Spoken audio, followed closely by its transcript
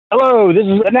Hello, this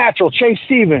is the natural Chase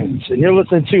Stevens, and you're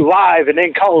listening to Live and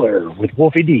in Color with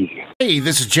Wolfie D. Hey,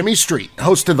 this is Jimmy Street,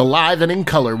 host of the Live and in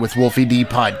Color with Wolfie D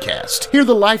podcast. Hear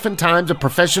the life and times of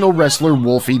professional wrestler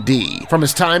Wolfie D. From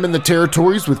his time in the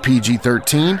territories with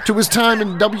PG-13 to his time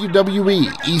in WWE,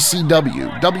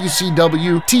 ECW,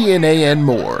 WCW, TNA, and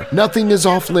more. Nothing is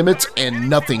off limits and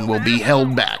nothing will be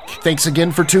held back. Thanks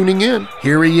again for tuning in.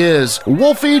 Here he is,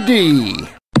 Wolfie D.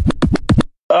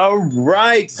 All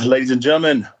right, ladies and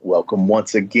gentlemen, welcome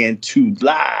once again to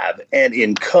Live and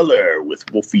in Color with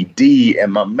Wolfie D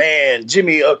and my man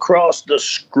Jimmy across the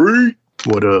street.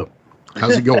 What up?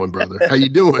 How's it going, brother? How you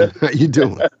doing?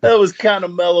 That was kind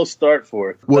of mellow start for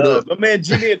it. What up? My man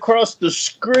Jimmy across the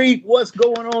street. What's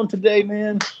going on today,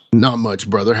 man? Not much,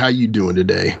 brother. How you doing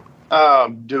today?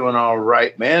 I'm doing all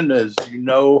right, man. As you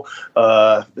know,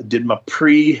 I did my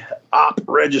pre-op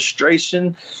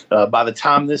registration. By the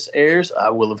time this airs, I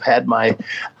will have had my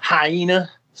hyena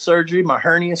surgery, my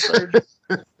hernia surgery.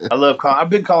 I've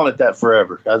been calling it that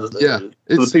forever. For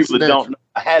the people that don't know,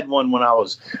 I had one when I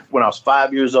was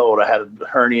 5 years old. I had a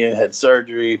hernia, had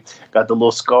surgery, got the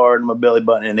little scar in my belly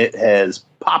button, and it has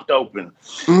popped open.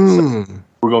 So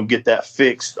we're going to get that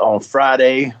fixed on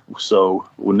Friday. So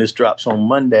when this drops on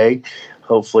Monday,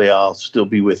 hopefully I'll still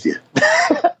be with you.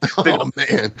 Oh,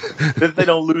 man. If they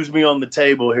don't lose me on the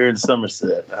table here in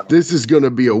Somerset. This is going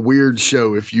to be a weird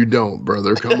show if you don't,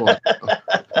 brother. Come on.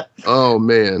 Oh,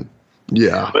 man.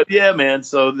 Yeah. But yeah, man.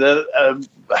 So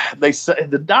they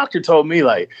said the doctor told me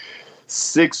like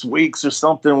 6 weeks or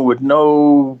something with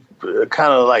no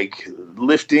kind of like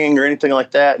lifting or anything like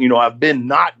that. You know, I've been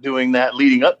not doing that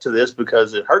leading up to this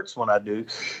because it hurts when I do.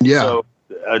 Yeah. So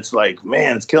it's like,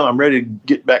 man, it's killing. I'm ready to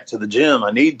get back to the gym. I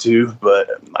need to, but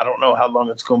I don't know how long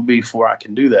it's going to be before I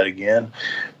can do that again.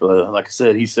 Like I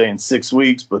said, he's saying 6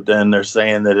 weeks, but then they're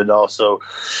saying that it also,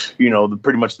 you know,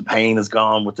 pretty much the pain is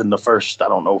gone within the first,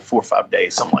 4 or 5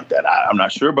 days, something like that. I'm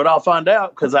not sure, but I'll find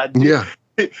out because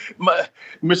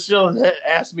Michelle had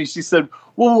asked me, she said,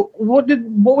 well, what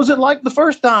was it like the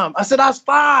first time? I said, I was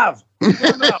 5.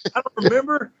 I don't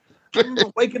remember. I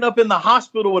remember waking up in the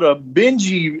hospital with a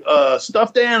Benji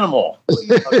stuffed animal.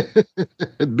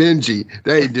 Benji.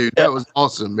 Hey, dude, that was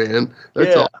awesome, man.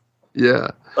 That's awesome.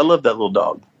 Yeah. I love that little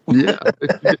dog. Yeah.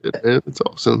 Man, it's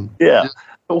awesome. Yeah.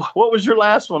 What was your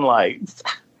last one like?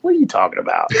 What are you talking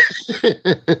about?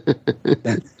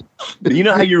 You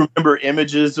know how you remember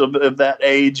images of that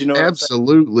age? You know,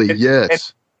 absolutely, yes. And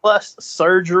plus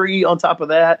surgery on top of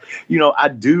that. You know, I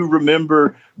do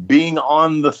remember being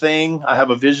on the thing. I have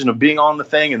a vision of being on the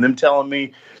thing and them telling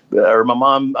me, or my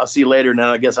mom, I'll see you later. And then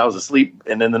I guess I was asleep.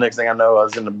 And then the next thing I know, I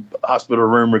was in the hospital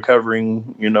room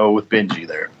recovering, you know, with Benji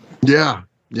there. Yeah.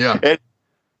 Yeah. And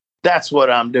that's what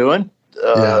I'm doing.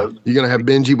 You're going to have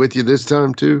Benji with you this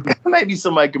time too? Maybe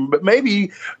somebody can, but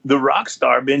maybe the rock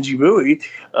star Benji Bowie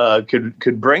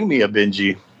could bring me a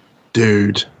Benji.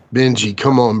 Dude, Benji,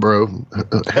 come on, bro.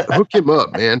 Hook him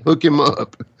up, man. Hook him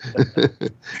up.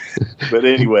 But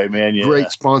anyway, man, yeah. Great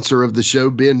sponsor of the show,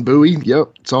 Ben Bowie.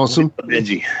 Yep, it's awesome.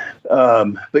 Benji.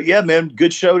 But yeah, man,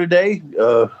 good show today.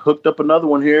 Hooked up another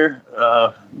one here.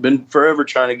 Been forever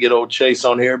trying to get old Chase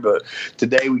on here, but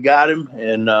today we got him,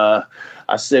 and I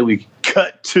say we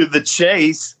cut to the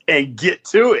chase and get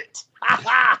to it.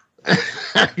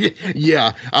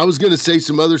 Yeah, I was going to say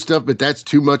some other stuff, but that's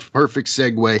too much perfect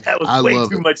segue. That was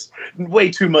way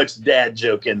too much dad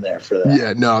joke in there for that.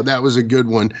 Yeah, no, that was a good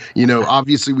one. You know,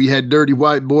 obviously we had Dirty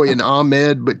White Boy and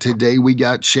Ahmed, but today we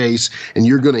got Chase, and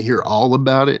you're going to hear all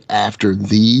about it after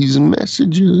these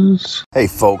messages. Hey,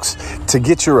 folks, to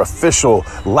get your official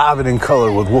Live and in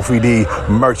Color with Wolfie D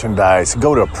merchandise,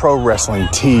 go to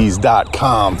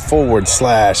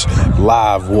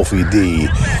prowrestlingtees.com/live Wolfie D.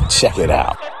 Check it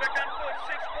out.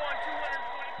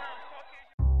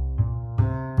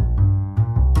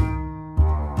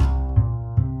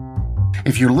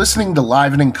 If you're listening to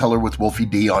Live and in Color with Wolfie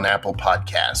D on Apple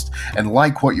Podcast and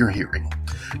like what you're hearing,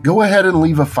 go ahead and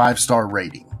leave a 5-star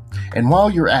rating. And while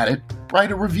you're at it,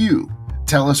 write a review.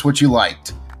 Tell us what you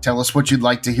liked. Tell us what you'd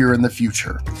like to hear in the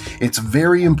future. It's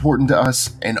very important to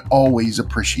us and always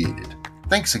appreciated.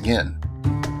 Thanks again.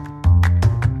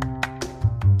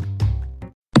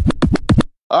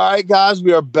 All right, guys,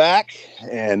 we are back.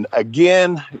 And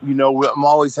again, you know, I'm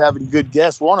always having good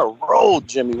guests. We're on a roll,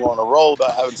 Jimmy. We're on a roll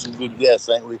about having some good guests,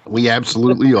 ain't we? We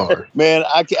absolutely are. Man,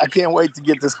 I can't wait to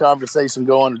get this conversation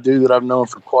going. A dude that I've known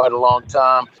for quite a long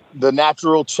time. The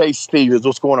natural Chase Stevens.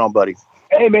 What's going on, buddy?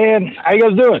 Hey, man. How you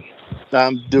guys doing?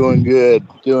 I'm doing good.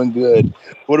 Doing good.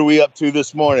 What are we up to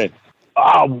this morning?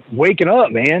 Waking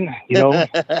up, man. You know?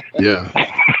 Yeah.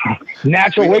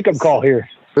 Natural wake-up call here.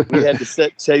 we had to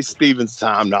set Chase Stevens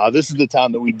time. Now this is the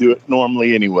time that we do it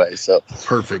normally anyway. So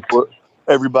perfect.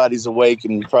 Everybody's awake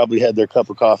and probably had their cup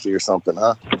of coffee or something,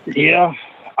 huh? Yeah,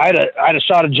 I had a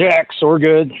shot of Jack, so we're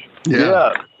good.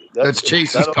 Yeah. That's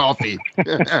Chase's coffee.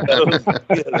 That'll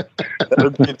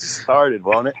get you started,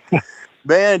 won't it?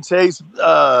 Man, Chase,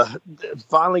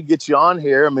 finally get you on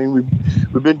here. I mean,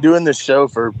 we've been doing this show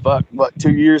for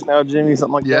 2 years now, Jimmy,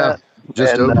 something like that.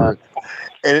 Just over it.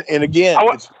 And again,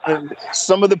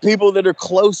 some of the people that are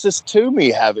closest to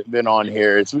me haven't been on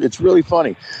here. It's really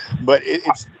funny, but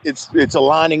it's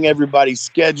aligning everybody's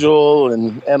schedule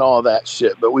and all that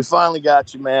shit. But we finally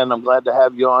got you, man. I'm glad to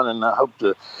have you on, and I hope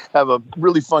to have a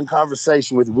really fun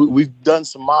conversation with you. We've done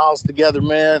some miles together,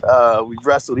 man. We've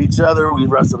wrestled each other.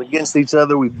 We've wrestled against each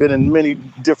other. We've been in many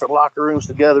different locker rooms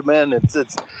together, man.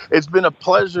 It's been a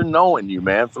pleasure knowing you,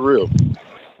 man, for real.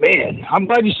 Man, I'm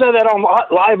glad you said that on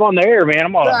live on the air, man.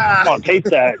 I'm gonna tape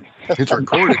that. It's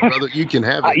recorded, brother. You can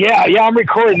have it. Yeah, I'm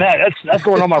recording that. That's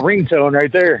going on my ringtone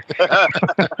right there.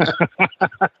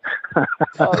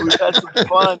 We had some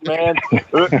fun, man.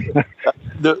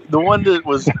 The one that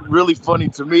was really funny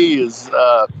to me is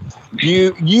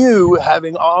you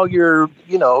having all your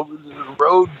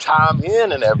road time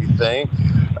in and everything.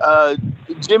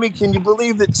 Jimmy, can you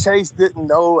believe that Chase didn't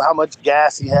know how much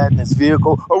gas he had in his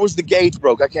vehicle, or was the gauge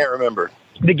broke? I can't remember.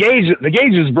 The gauge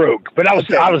was broke, but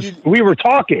we were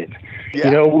talking.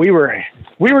 Yeah. We were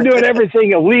doing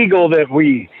everything illegal that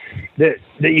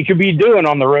you could be doing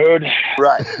on the road.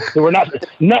 Right. So none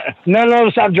of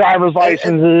us have driver's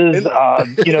licenses.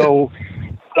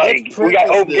 Like we got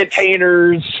open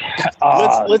containers.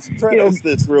 Let's preface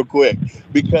this real quick,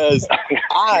 because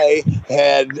I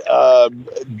had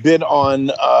been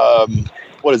on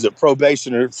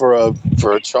probation for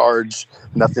a charge.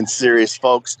 Nothing serious,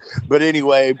 folks. But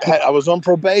anyway, I was on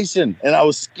probation and I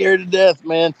was scared to death,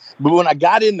 man. But when I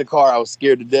got in the car, I was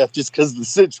scared to death just because of the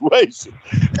situation.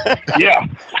 Yeah.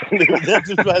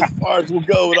 That's as far as we'll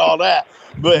go with all that.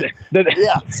 But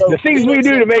so the things we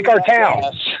do to make our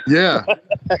towns. Yeah.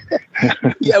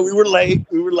 Yeah, we were late.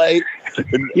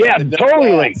 Yeah,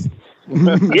 totally late.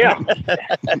 Yeah.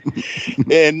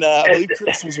 And I believe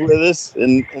Chris was with us.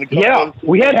 And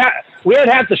we had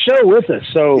half the show with us,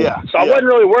 so I wasn't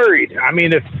really worried. I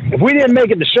mean, if we didn't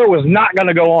make it, the show was not going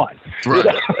to go on. Right.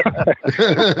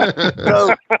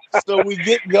 So we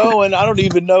get going. I don't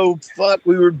even know.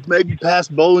 We were maybe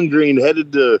past Bowling Green,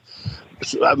 headed to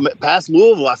past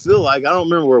Louisville. I feel like I don't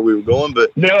remember where we were going,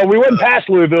 but no, we went past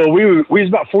Louisville. We was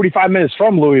about 45 minutes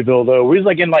from Louisville, though. We was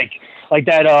like in like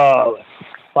that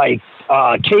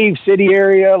Cave City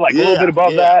area, like a little bit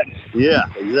above that. Yeah,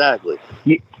 exactly.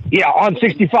 Yeah, on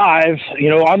 65,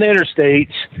 on the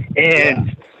interstate,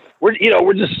 and we're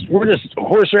just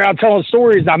horsing around telling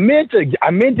stories. I meant to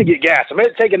get gas. I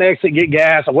meant to take an exit and get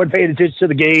gas. I wasn't paying attention to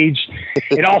the gauge,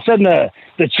 and all of a sudden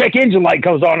the check engine light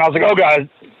comes on. I was like, oh God,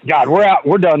 we're out.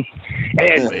 We're done.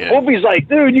 And Wolfie's like,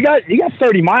 dude, you got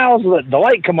 30 miles. The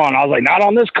light come on. I was like, not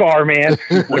on this car, man.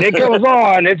 When it comes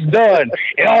on, it's done.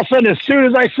 And all of a sudden, as soon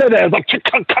as I said that, I was like,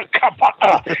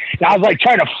 and I was like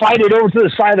trying to fight it over to the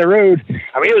side of the road.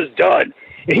 I mean, it was done.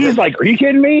 And he's like, are you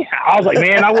kidding me? I was like,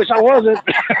 man, I wish I wasn't.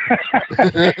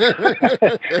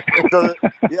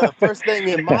 So, first thing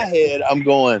in my head, I'm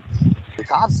going, the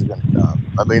cops are going to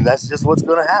come. I mean, that's just what's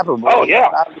going to happen. Oh, yeah.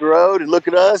 Out the road and look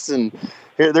at us, and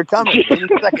here they're coming any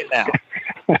second now.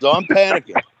 So I'm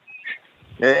panicking.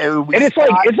 And it's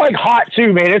like hot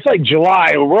too, man. It's like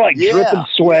July. We're like dripping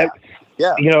sweat.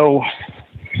 Yeah. And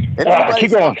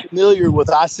everybody's not familiar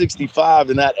with I-65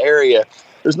 in that area.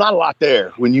 There's not a lot there.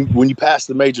 When you pass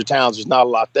the major towns, there's not a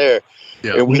lot there.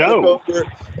 Yeah. And we look over,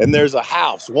 and there's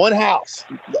one house,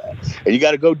 and you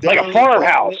got to go down like a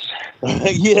farmhouse.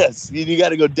 Yes, you got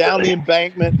to go down the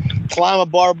embankment, climb a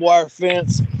barbed wire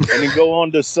fence, and then go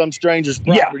on to some stranger's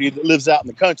property that lives out in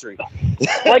the country.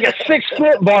 Like a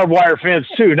 6-foot barbed wire fence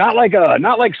too, not like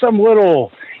some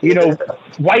little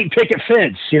white picket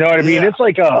fence. You know what I mean? It's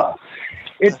like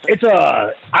it's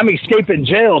a I'm escaping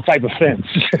jail type of fence.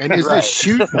 And is this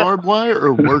shoot barbed wire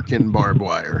or working barbed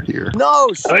wire here? No,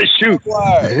 it's shoot.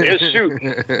 It's shoot.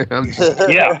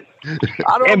 Yeah.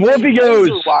 I don't and Wolfie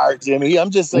goes wire, Jimmy. I'm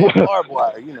just saying barbed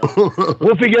wire.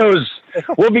 Wolfie goes.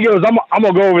 I'm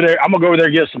gonna go over there. I'm gonna go over there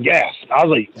and get some gas. I was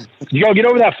like, you gonna get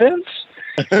over that fence?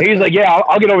 And he's like, yeah,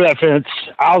 I'll get over that fence.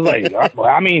 I was like, well,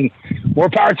 I mean, more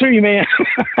power to you, man.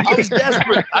 I was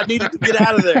desperate. I needed to get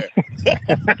out of there.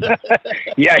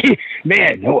 Yeah,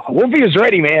 Wolfie was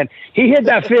ready, man. He hit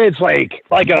that fence like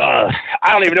I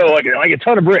don't even know, like a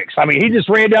ton of bricks. I mean, he just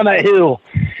ran down that hill,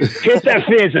 hit that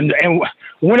fence, and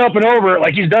went up and over it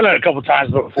like he's done it a couple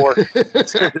times before.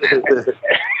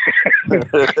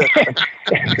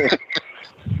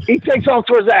 He takes off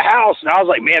towards that house, and I was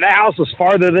like, man, that house is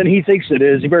farther than he thinks it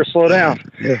is. You better slow down.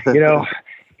 You know,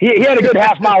 he had a good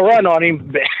half-mile run on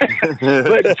him,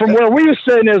 but from where we were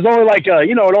sitting, it was only like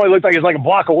it only looked like it was like a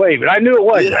block away, but I knew it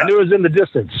was. Yeah. I knew it was in the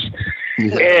distance.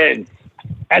 Yeah. And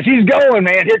as he's going,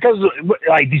 man, here comes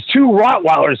like these two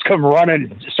Rottweilers come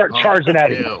running, start charging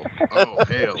at him. Oh,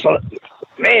 hell. So,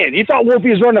 man, you thought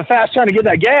Wolfie was running fast trying to get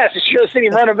that gas. You should have seen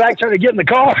him running back trying to get in the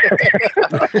car.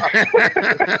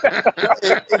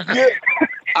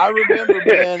 I remember,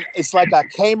 man, it's like I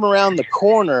came around the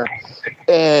corner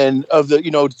and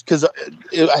because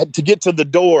I had to get to the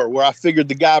door where I figured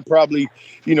the guy probably,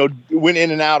 went in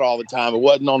and out all the time. It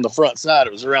wasn't on the front side.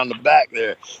 It was around the back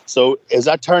there. So as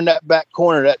I turned that back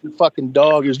corner, that fucking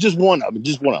dog, it was just one of them.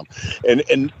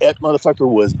 And that motherfucker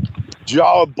was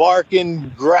jaw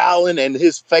barking, growling, and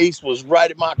his face was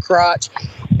right at my crotch.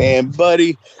 And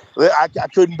buddy, I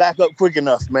couldn't back up quick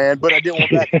enough, man, but I didn't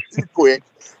want to back up too quick.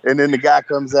 And then the guy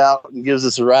comes out and gives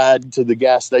us a ride to the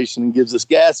gas station and gives us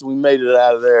gas, and we made it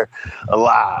out of there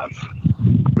alive.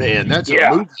 Man, that's a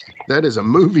movie. That is a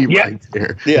movie right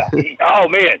there. Yeah. Oh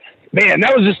man,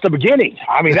 that was just the beginning.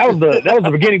 I mean, that was the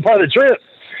beginning part of the trip.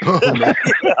 Oh, man.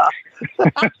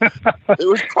 It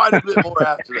was quite a bit more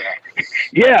after that.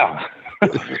 Yeah.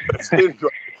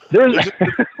 There's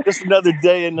just another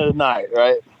day in the night,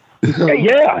 right?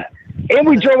 Yeah. And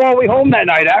we drove all the way home that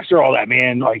night after all that,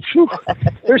 man. Like,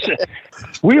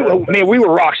 we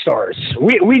were rock stars.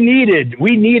 We needed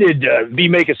to be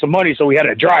making some money, so we had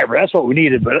a driver. That's what we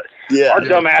needed. But our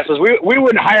dumbasses, we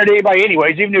wouldn't hire anybody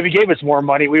anyways. Even if he gave us more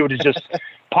money, we would have just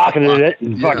pocketed it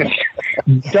and fucking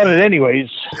done it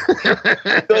anyways.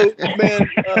 So, man,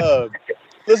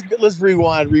 let's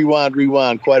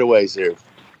rewind quite a ways here.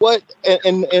 What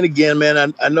and again,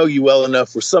 man, I know you well enough.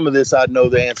 For some of this, I know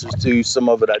the answers to. Some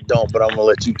of it I don't, but I'm gonna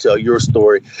let you tell your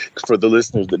story for the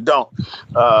listeners that don't.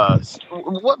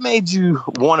 What made you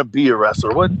want to be a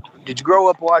wrestler? What did you grow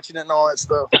up watching it and all that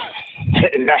stuff?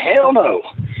 Hell no,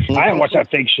 I didn't watch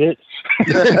that fake shit.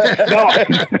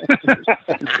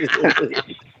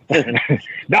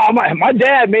 No, my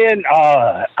dad, man.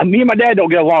 Me and my dad don't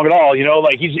get along at all.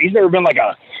 Like he's never been like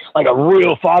a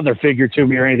real father figure to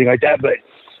me or anything like that, but.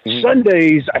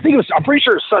 Sundays, I'm pretty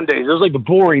sure it's Sundays. It was like the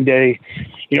boring day.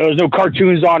 There's no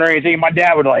cartoons on or anything. My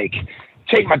dad would like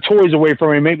take my toys away from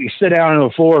me and make me sit down on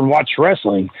the floor and watch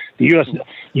wrestling, the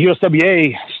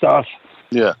USWA stuff.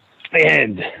 Yeah.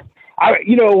 And I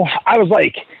was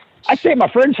like, I stay at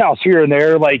my friend's house here and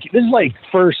there. Like this is like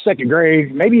first, second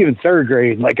grade, maybe even third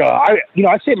grade. Like, I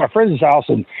stay at my friend's house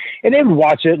and they would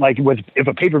watch it like if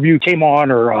a pay-per-view came on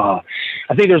or, I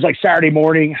think there was like Saturday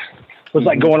morning. Was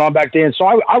like going on back then. So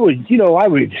I would,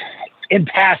 in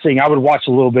passing, I would watch a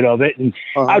little bit of it and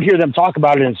I would hear them talk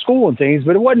about it in school and things,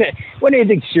 but it wasn't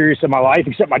anything serious in my life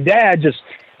except my dad just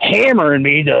hammering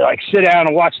me to like sit down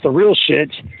and watch the real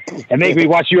shit and make me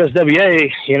watch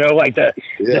USWA, like the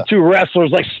two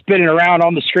wrestlers like spinning around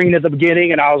on the screen at the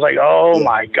beginning. And I was like, oh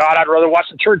my God, I'd rather watch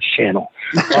the church channel.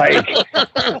 Like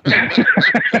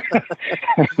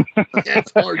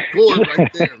that's hardcore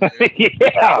right there, man.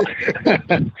 Yeah.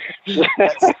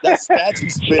 that statue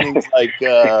spinning's like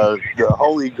the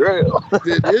holy grail.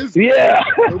 It is. Yeah.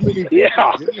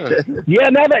 Yeah.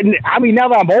 Now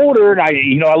that I'm older and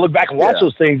I look back and watch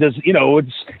those things,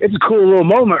 it's a cool little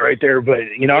moment right there. But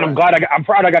and I'm glad I'm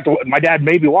proud I got my dad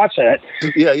made me watch that.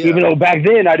 Yeah. Even though back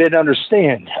then I didn't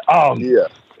understand.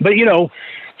 But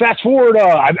fast forward,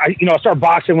 I started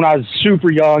boxing when I was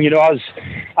super young.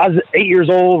 I was 8 years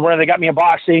old when they got me in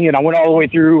boxing, and I went all the way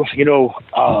through,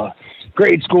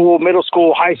 grade school, middle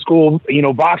school, high school,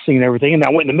 boxing and everything. And I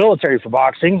went in the military for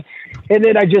boxing. And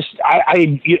then I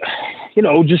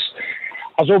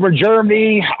was over in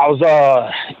Germany. I was,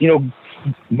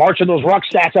 marching those ruck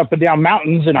stats up and down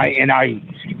mountains, and I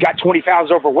got 20 pounds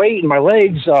overweight in my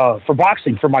legs for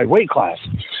boxing for my weight class.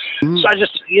 So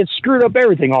it screwed up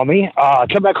everything on me. I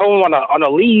come back home on a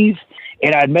leave,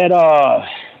 and I'd met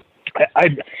I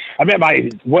met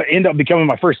what ended up becoming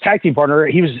my first tag team partner.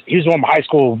 He was one of my high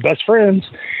school best friends.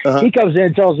 He comes in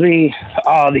and tells me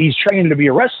that he's training to be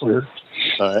a wrestler.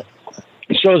 All right.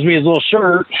 He shows me his little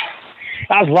shirt.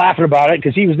 I was laughing about it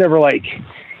because he was never like,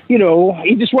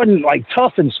 he just wasn't like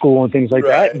tough in school and things like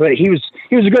that. But he was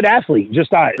a good athlete,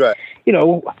 just not,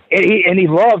 and he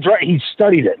loved, he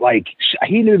studied it. Like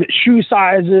he knew that shoe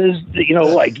sizes,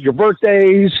 like your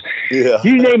birthdays,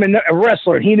 you name a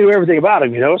wrestler, and he knew everything about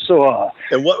him, So,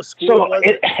 and what school was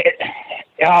it?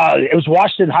 It was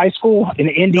Washington High School in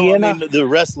Indiana. No, I mean the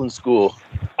wrestling school.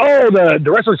 Oh, the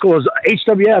wrestling school was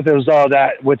HWF. It was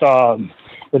that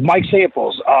with Mike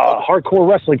Samples, Hardcore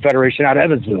Wrestling Federation out of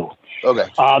Evansville. Okay.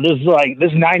 This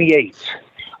is 98.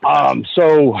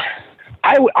 So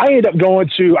I ended up going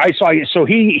to, so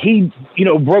he,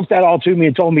 broke that all to me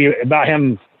and told me about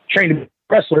him training to be a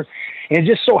wrestler. And it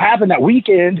just so happened that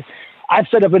weekend, I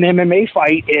set up an MMA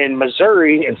fight in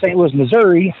Missouri, in St. Louis,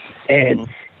 Missouri. And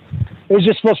it was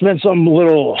just supposed to be some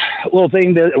little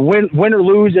thing that win or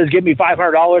lose is give me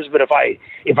 $500. But if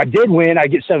I did win, I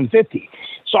get $750.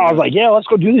 So I was like, yeah, let's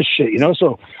go do this shit,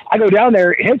 So I go down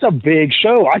there, and it's a big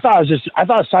show. I thought I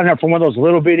was signing up for one of those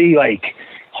little bitty like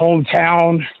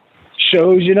hometown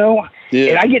shows, Yeah.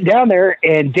 And I get down there,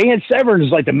 and Dan Severn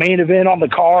is like the main event on the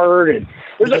card, and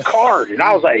there's a card, and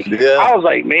I was like,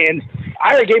 man,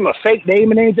 I already gave him a fake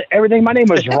name and everything. My name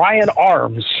was Ryan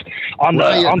Arms on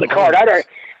the card.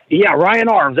 Ryan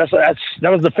Arms. That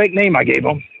was the fake name I gave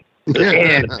him,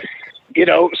 and.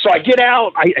 So I get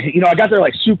out, I got there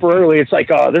like super early. It's like,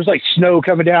 there's like snow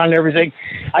coming down and everything.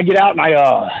 I get out and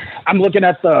I'm looking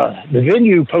at the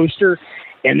venue poster,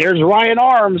 and there's Ryan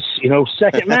Arms,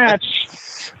 second match.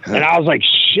 And I was like,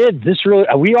 shit,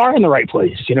 we are in the right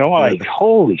place, like,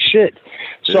 holy shit.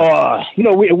 So,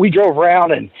 we drove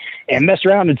around and messed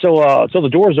around until the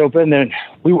doors opened, and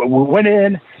we went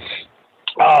in.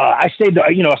 I stayed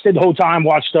the whole time,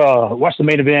 watched the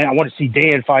main event. I wanted to see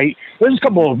Dan fight. There's a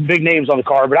couple of big names on the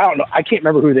card, but I don't know. I can't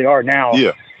remember who they are now.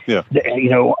 Yeah.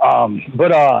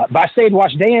 But I stayed and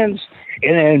watched Dan's,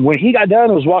 and then when he got done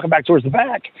and was walking back towards the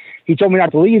back, he told me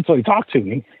not to leave until he talked to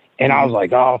me. And I was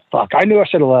like, oh, fuck. I knew I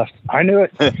should have left. I knew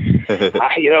it. I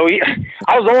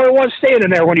was the only one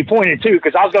standing there when he pointed, too,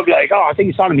 because I was going to be like, oh, I think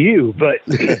he's talking to you. But,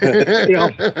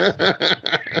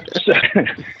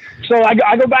 So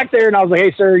I go back there, and I was like,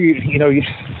 hey, sir, you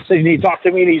said you need to talk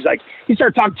to me. And he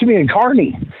started talking to me in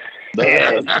Carney.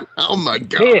 And, oh, my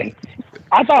God. Man,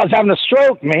 I thought I was having a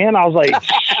stroke, man. I was like,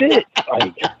 shit.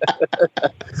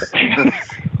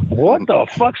 What the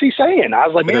fuck's he saying? I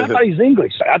was like, man, I thought he's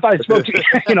English. I thought he spoke,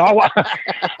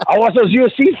 I watched those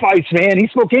UFC fights, man. He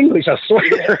spoke English, I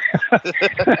swear.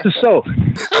 So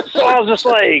I was just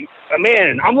like,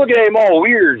 man, I'm looking at him all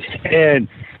weird. And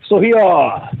so he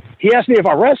asked me if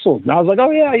I wrestled. And I was like,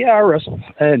 oh, yeah, I wrestle.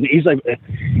 And he's like,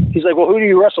 well, who do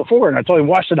you wrestle for? And I told him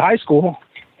Washington High School.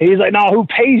 And he's like, no, who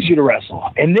pays you to wrestle?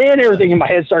 And then everything in my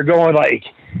head started going like,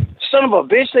 son of a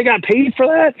bitch, they got paid for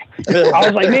that? I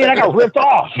was like, man, I got ripped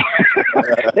off.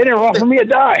 They didn't offer me a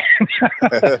dime.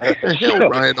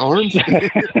 Ryan Arms.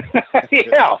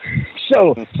 Yeah.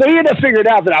 So he ended up figuring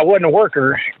out that I wasn't a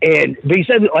worker. But he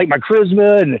said that, like, my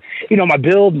charisma and, my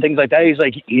build and things like that. He's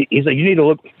like,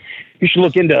 you should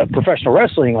look into professional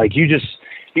wrestling. Like, he's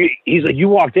like, you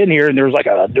walked in here and there's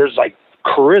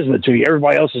charisma to you.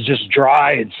 Everybody else is just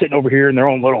dry and sitting over here in their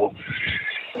own little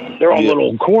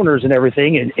corners and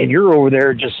everything, and you're over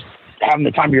there just having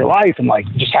the time of your life and like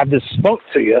just have this spunk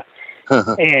to you.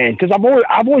 And because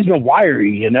I've always been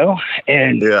wiry, and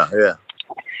and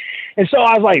so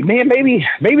I was like, man, maybe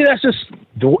that's just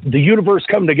the universe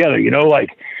coming together,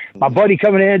 like my buddy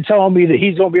coming in telling me that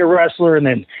he's going to be a wrestler, and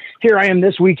then here I am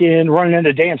this weekend running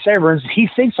into Dan Severance. He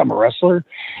thinks I'm a wrestler.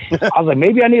 I was like,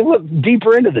 maybe I need to look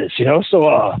deeper into this, So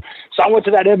I went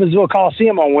to that Evansville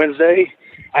Coliseum on Wednesday.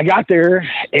 I got there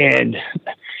and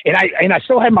I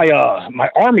still had my my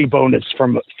Army bonus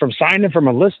from signing, from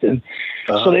enlisting.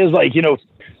 So it was like,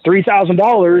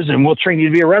 $3,000 and we'll train you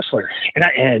to be a wrestler.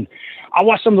 And I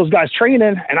watched some of those guys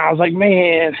training, and I was like,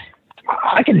 man,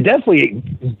 I can definitely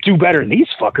do better than these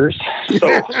fuckers. So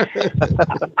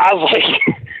I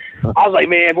was like,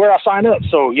 man, where'd I sign up?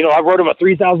 So, I wrote them a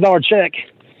 $3,000 check.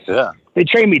 Yeah. They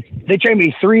trained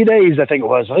me 3 days. I think it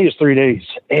was 3 days,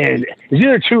 and it was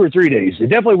either 2 or 3 days. It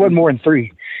definitely wasn't more than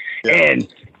 3. Yeah. And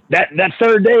that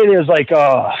third day, it was like,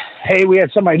 hey, we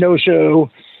had somebody no show.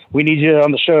 We need you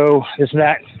on the show, this and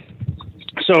that.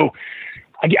 So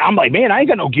I'm like, man, I ain't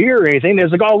got no gear or anything. They're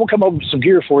like, oh, we'll come up with some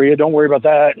gear for you. Don't worry about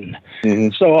that.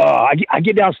 And so I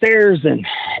get downstairs, and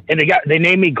they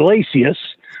named me Glacius.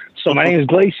 So my name is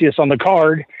Glacius on the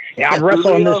card. And I'm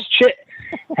wrestling this chick.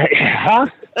 Huh?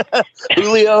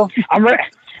 Julio? I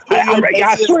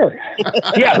swear.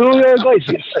 Yeah, Julio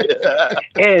Iglesias.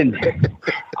 And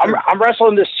I'm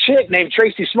wrestling this chick named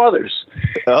Tracy Smothers.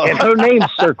 Oh. And her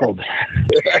name's circled.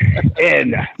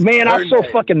 And, man, I'm so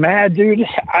fucking mad, dude.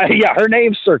 Her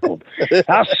name's circled. I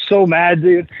was so mad,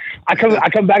 dude. I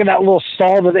come back in that little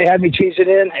stall that they had me changing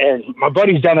in, and my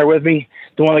buddy's down there with me,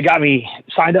 the one that got me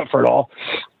signed up for it all.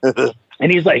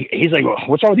 And he's like, well,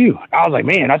 what's wrong with you? I was like,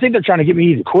 man, I think they're trying to get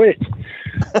me to quit.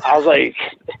 I was like,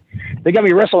 they got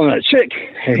me wrestling that chick.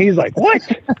 And he's like, what?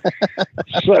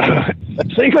 So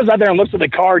he goes out there and looks at the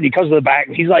card, and he comes to the back,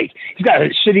 and he's got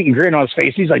a shit-eating grin on his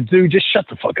face. He's like, dude, just shut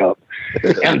the fuck up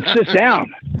and sits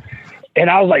down. And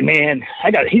I was like, man,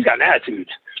 he's got an attitude.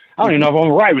 I don't even know if I'm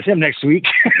gonna ride with him next week.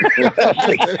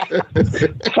 Like,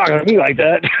 talking to me like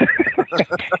that.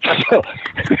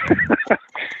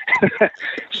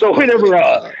 So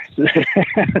whenever,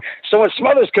 so when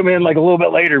Smothers come in like a little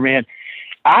bit later, man,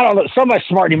 I don't know, somebody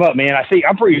smartened him up, man.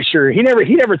 I'm pretty sure he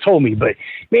never told me, but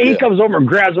man, he comes over and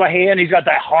grabs my hand. He's got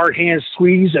that hard hand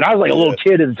squeeze, and I was like a little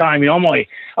kid at the time. You know, I'm only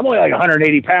like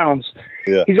 180 pounds.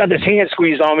 Yeah. He's got this hand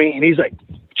squeezed on me, and he's like,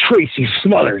 Tracy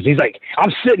Smothers. He's like,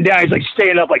 I'm sitting down. He's like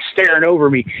standing up, like staring over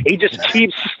me. He just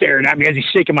keeps staring at me as he's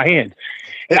shaking my hand.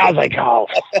 And I was like, oh,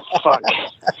 fuck.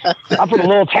 I'm from a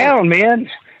little town,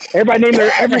 man. Everybody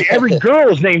named every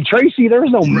girl's named Tracy. There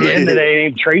was no men that they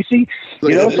named Tracy.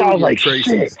 You know, so I was like,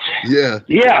 shit. Yeah.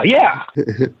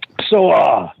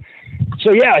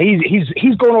 So yeah,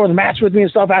 he's going over the match with me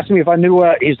and stuff, asking me if I knew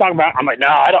what he's talking about. I'm like, no,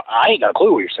 I ain't got a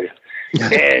clue what you're saying.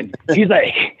 And he's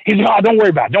like, oh, don't worry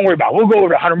about it. We'll go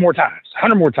over it 100 more times.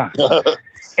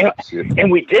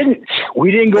 And we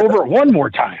didn't go over it one more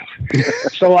time.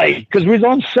 So like, cause we was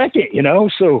on second, you know,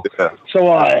 so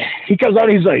he comes out,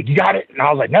 he's like, you got it. And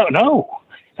I was like, no,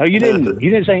 you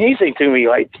didn't say anything to me.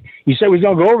 Like, you said we was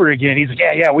going to go over it again. He's like,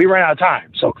 yeah, we ran out of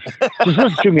time. So just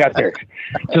listen to me out there.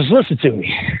 Just listen to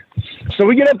me. So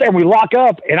we get up there and we lock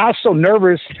up, and I was so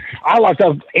nervous. I locked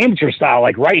up amateur style,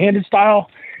 like right-handed style.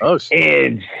 Oh,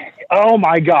 and oh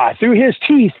my God, through his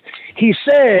teeth, he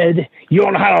said, you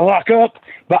don't know how to lock up?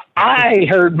 But I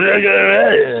heard, blah, blah,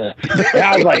 blah. And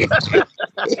I was like, the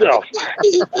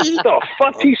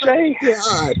fuck did he say?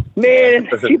 God. Man,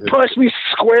 he punched me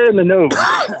square in the nose.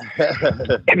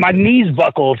 And my knees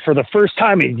buckled for the first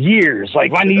time in years.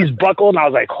 Like, my knees buckled, and I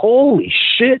was like, holy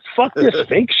shit, fuck this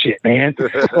fake shit, man.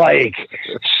 Like,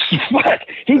 fuck.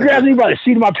 He grabbed me by the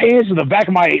seat of my pants and the back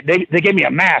of my, they gave me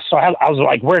a mask, so I was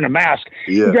like wearing a mask.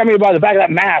 Yeah. He grabbed me by the back of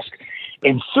that mask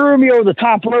and threw me over the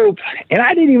top rope, and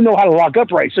I didn't even know how to lock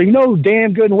up right. So you know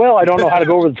damn good and well I don't know how to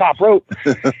go over the top rope.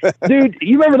 Dude,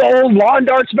 you remember the old lawn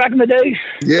darts back in the day?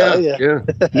 Yeah.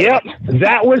 Yep,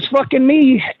 that was fucking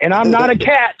me, and I'm not a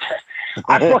cat.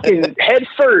 I fucking head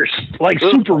first, like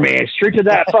Superman, straight to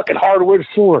that fucking hardwood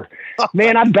floor.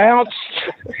 Man, I bounced.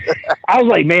 I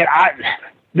was like, man,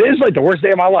 this is like the worst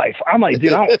day of my life. I'm like,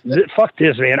 dude, fuck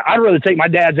this, man. I'd rather take my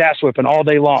dad's ass whipping all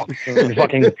day long than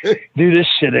fucking do this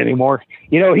shit anymore.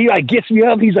 You know, he like gets me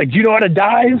up. He's like, do you know how to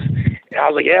dive? And I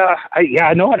was like, yeah,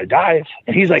 I know how to dive.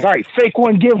 And he's like, all right, fake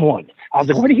one, give one. I was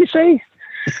like, what did he say?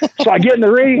 So I get in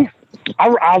the ring. I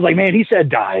was like, man, he said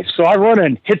dive. So I run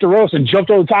and hit the ropes and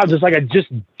jumped over the top just like I just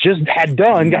had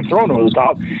done, got thrown over the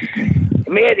top.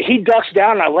 Man, he ducks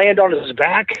down and I land on his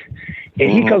back. And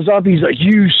he comes up, he's like,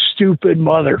 you stupid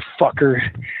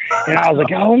motherfucker. And I was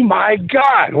like, oh my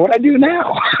God, what'd I do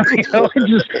now? You know,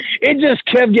 it just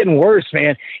kept getting worse,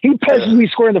 man. He punches me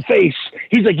square in the face.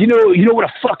 He's like, you know what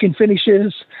a fucking finish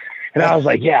is? And I was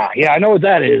like, yeah, I know what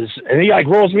that is. And he like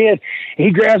rolls me in, and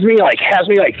he grabs me, like has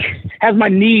my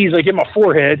knees like in my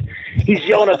forehead. He's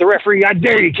yelling at the referee, I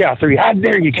dare you count three. I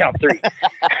dare you count three.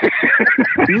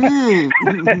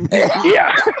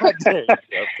 Yeah.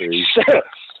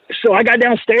 So I got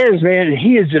downstairs, man, and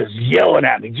he is just yelling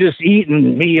at me, just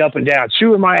eating me up and down,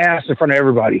 chewing my ass in front of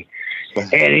everybody.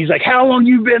 And he's like, how long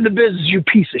you been in the business, you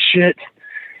piece of shit?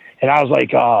 And I was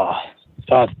like,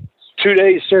 2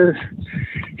 days, sir.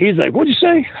 He's like, what'd you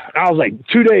say? And I was like,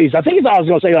 2 days. I think he thought I was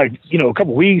going to say, like, you know, a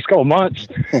couple weeks, couple months.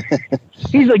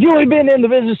 He's like, you only been in the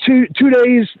business two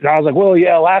days? And I was like, well,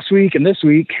 yeah, last week and this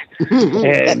week.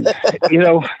 And, you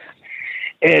know,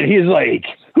 and he's like,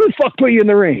 who the fuck put you in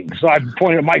the ring? So I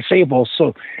pointed at Mike Staples.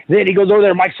 So then he goes over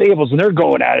there to Mike Staples, and they're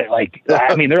going at it. Like,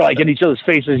 I mean, they're like in each other's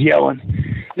faces yelling.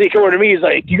 Then he came over to me. He's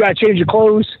like, you got to change your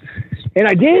clothes. And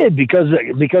I did because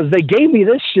they gave me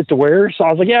this shit to wear. So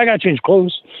I was like, yeah, I got to change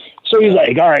clothes. So he's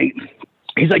like, all right.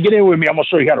 He's like, get in with me. I'm going to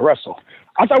show you how to wrestle.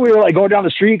 I thought we were like going down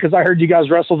the street because I heard you guys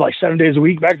wrestled like 7 days a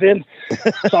week back then.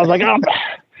 So I was like, I'm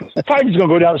probably just going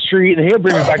to go down the street and he'll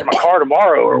bring me back to my car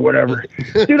tomorrow or whatever.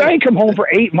 Dude, I ain't come home for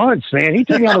 8 months, man. He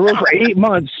took me on the road for 8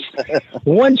 months.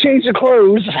 One change of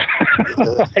clothes.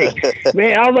 Like,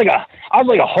 man, I was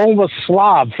like a homeless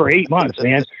slob for 8 months,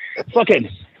 man. Fucking,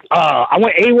 I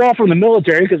went AWOL from the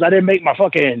military because I didn't make my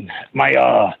fucking,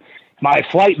 my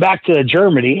flight back to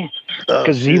Germany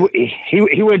because he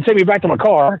wouldn't take me back to my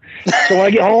car. So when I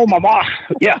get home, my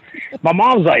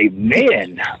mom's like,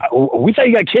 man, we thought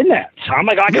you got kidnapped. I'm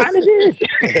like, I kind of did.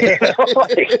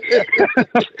 Like,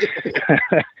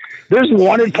 there's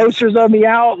wanted posters of me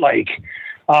out, like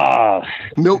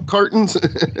milk cartons.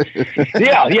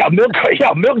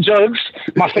 milk jugs,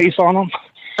 my face on them.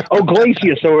 Oh,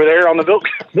 Glacius over there on the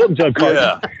milk jug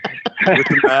carton. with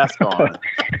the mask on.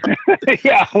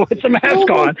 Yeah, with the mask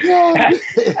on.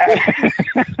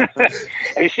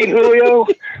 Have you seen Julio?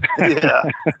 Yeah.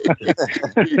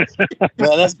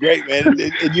 Man, that's great, man.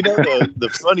 And you know, the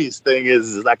funniest thing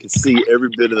is I can see every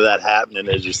bit of that happening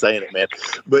as you're saying it, man.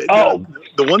 But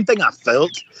the one thing I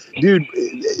felt, dude,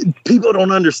 people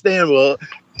don't understand. Well,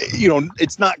 you know,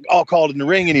 it's not all called in the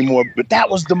ring anymore, but that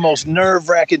was the most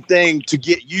nerve-wracking thing to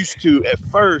get used to at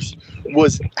first,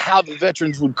 was how the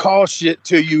veterans would call shit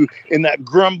to you in that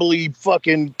grumbly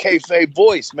fucking kayfabe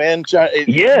voice, man.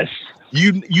 Yes.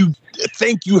 You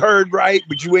think you heard right,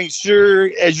 but you ain't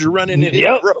sure as you're running into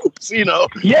the ropes, you know?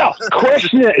 Yeah,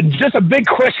 just a big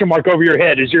question mark over your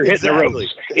head as you're hitting the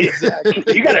ropes. Exactly.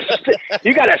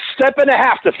 You got a step and a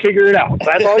half to figure it out.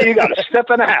 That's all you got, a step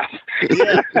and a half.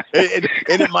 Yeah,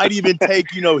 and it might even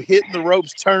take, you know, hitting the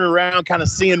ropes, turn around, kind of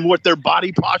seeing what their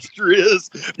body posture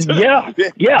is. Yeah.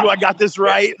 Do I got this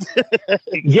right?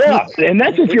 Yeah, and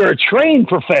that's if you're a trained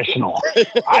professional.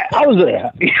 I was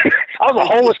a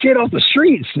homeless kid off the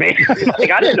streets, man.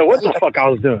 Like, I didn't know what the fuck I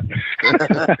was doing.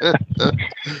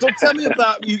 So tell me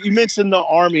about, you mentioned the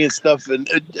Army and stuff, and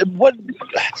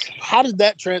how did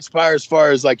that transpire as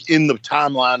far as like in the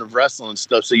timeline of wrestling and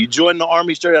stuff? So you joined the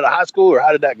Army straight out of high school, or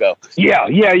how did that go? Yeah.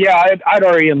 I'd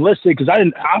already enlisted because I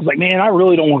was like, man, I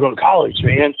really don't want to go to college,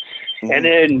 man. Mm-hmm. And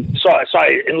then so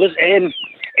I enlisted,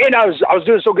 and I was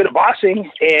doing so good at boxing,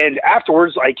 and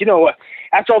afterwards, like, you know,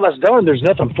 after all that's done, there's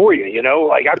nothing for you, you know,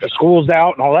 like after school's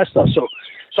out and all that stuff. So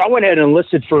I went ahead and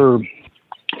enlisted for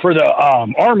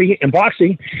the Army in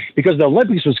boxing because the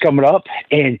Olympics was coming up,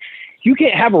 and you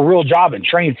can't have a real job and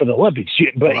train for the Olympics,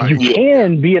 but you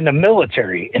can be in the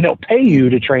military, and they'll pay you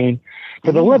to train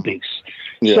for the Olympics.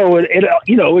 Yeah. So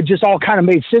it just all kind of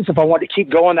made sense if I wanted to keep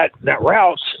going that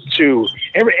route. To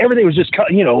everything was just,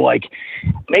 you know, like,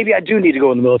 maybe I do need to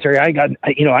go in the military. I ain't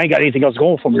got anything else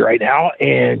going for me right now,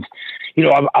 and you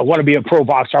know, I want to be a pro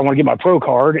boxer. I want to get my pro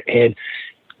card, and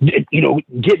you know,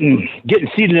 getting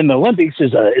seated in the Olympics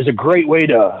is a great way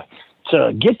to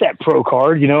get that pro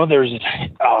card. You know, there's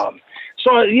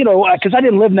so, you know, because I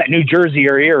didn't live in that New Jersey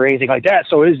area or anything like that,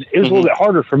 so it was a little bit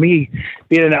harder for me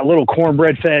being in that little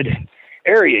cornbread fed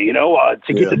area, you know,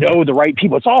 to get to know the right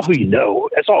people. It's all who you know.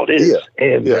 That's all it is.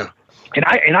 And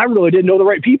I really didn't know the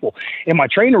right people. And my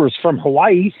trainer was from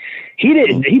Hawaii.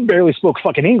 He barely spoke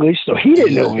fucking English, so he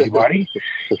didn't know anybody,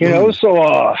 you know?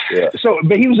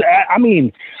 But he was, I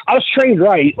mean, I was trained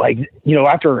right. Like, you know,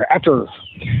 after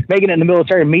making it in the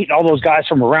military and meeting all those guys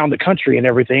from around the country and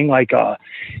everything, like,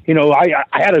 you know, I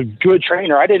had a good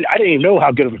trainer. I didn't even know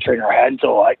how good of a trainer I had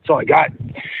until I got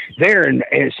there. And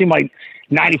it seemed like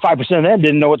 95% of them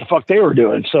didn't know what the fuck they were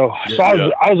doing. So I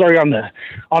was already on the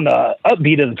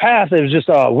upbeat of the path. It was just,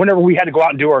 whenever we had to go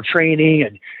out and do our training,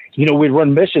 and, you know, we'd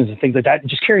run missions and things like that,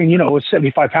 just carrying, you know, a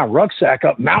 75-pound rucksack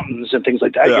up mountains and things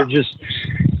like that.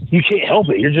 You can't help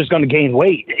it. You're just going to gain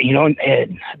weight, you know,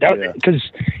 and that,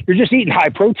 because you're just eating high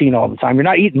protein all the time. You're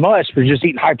not eating much, but you're just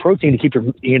eating high protein to keep your,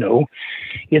 you know,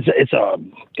 it's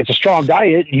a strong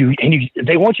diet.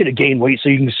 They want you to gain weight so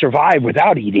you can survive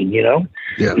without eating, you know?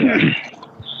 Yeah.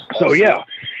 So, yeah.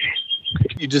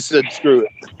 You just said screw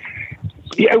it.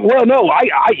 Yeah, well, no,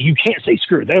 you can't say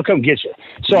screw it. They'll come get you.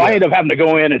 So I ended up having to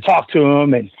go in and talk to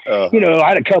them. And, you know, I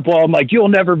had a couple of them like, you'll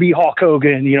never be Hulk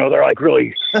Hogan. You know, they're like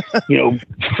really, you know,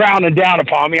 frowning down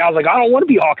upon me. I was like, I don't want to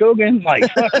be Hulk Hogan. Like,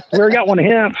 fuck, we already got one of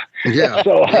him. Yeah.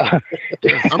 So I'm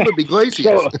going to be Glacier.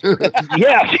 So,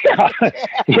 yeah.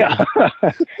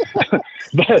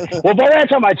 But, well, by that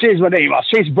time I changed my name. I was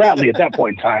Chase Bradley at that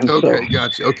point in time. Okay,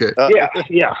 gotcha. Okay.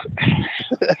 Yeah.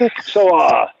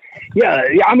 So, yeah.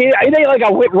 I mean, it ain't like I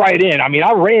went right in. I mean,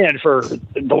 I ran for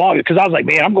the longest because I was like,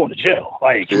 man, I'm going to jail.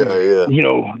 Like, you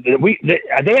know,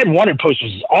 they had wanted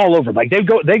posters all over. Like, they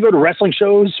go to wrestling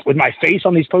shows with my face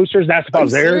on these posters. That's if I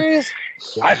was there. Yeah.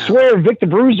 I swear, Vic the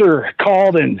Bruiser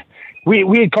called, and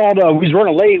we had called. We was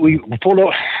running late. We pulled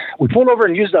over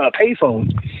and used a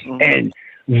payphone, and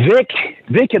Vic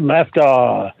had left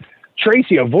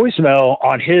Tracy a voicemail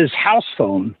on his house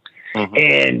phone.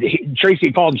 And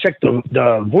Tracy called and checked the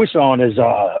voicemail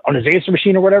on his answer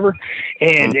machine or whatever,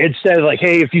 and it said like,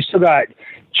 hey, if you still got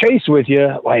Chase with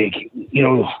you, like, you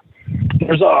know,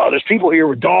 there's people here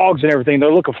with dogs and everything.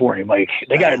 They're looking for him. Like,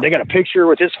 they got a picture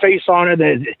with his face on it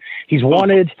that he's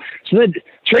wanted. So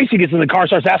Tracy gets in the car and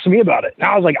starts asking me about it. And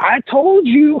I was like, I told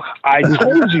you I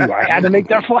had to make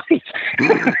that flight.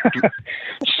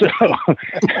 So,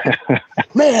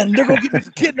 man, they're going to get me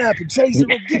for kidnapping. Chase, they're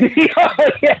going to get me.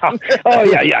 Oh,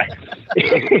 yeah.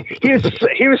 he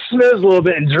was snooze a little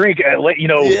bit and drink,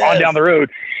 on down the road.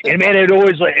 And man, it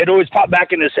always popped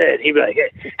back in his head. He'd be like,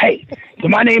 hey, did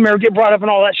my name ever get brought up and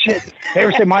all that shit? They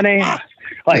ever say my name?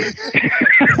 Like,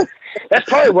 that's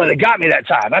probably where they got me that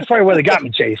time. That's probably where they got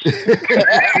me, Chase.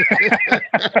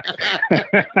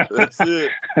 That's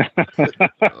it.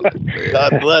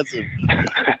 God bless him.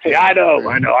 Yeah, I know.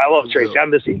 I love Tracy. I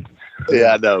miss him.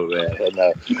 Yeah, I know, man. I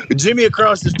know. Jimmy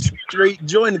across the street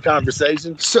joined the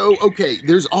conversation. So, okay,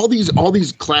 there's all these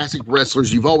classic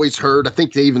wrestlers you've always heard. I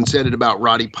think they even said it about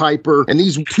Roddy Piper. And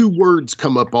these two words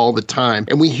come up all the time.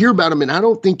 And we hear about them, and I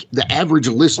don't think the average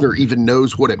listener even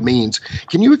knows what it means.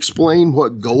 Can you explain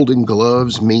what Golden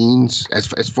Gloves means as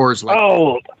far as like...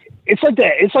 Oh, it's like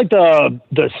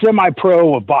the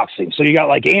semi-pro of boxing. So you got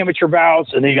like amateur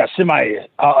bouts, and then you got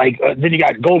then you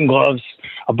got Golden Gloves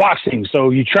of boxing. So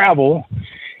you travel,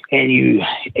 and you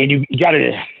got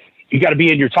to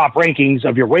be in your top rankings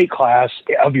of your weight class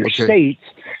of your state.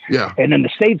 Yeah. And then the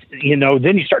states,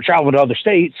 then you start traveling to other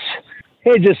states.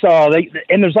 It just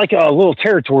and there's like little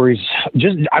territories.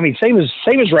 Same as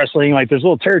wrestling. Like there's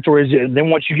little territories. And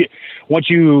then once you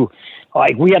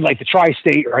like we had like the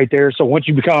tri-state right there. So once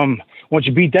you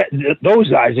beat those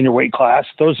guys in your weight class,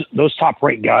 those top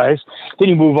ranked guys, then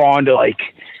you move on to like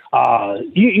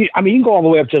you can go all the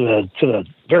way up to the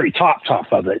very top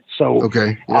of it. So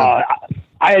okay, yeah.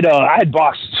 I had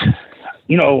boxed,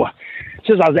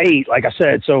 since I was 8, like I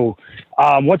said. So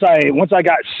once I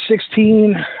got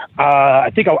 16,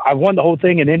 I think I won the whole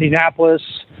thing in Indianapolis,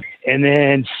 and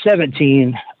then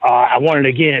 17, I won it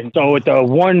again. So at the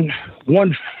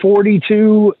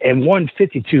 142 and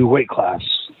 152 weight class.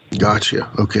 Gotcha.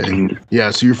 Okay.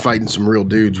 Yeah. So you're fighting some real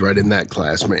dudes right in that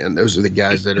class, man. Those are the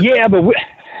guys that are. Yeah, but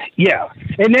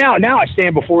and now I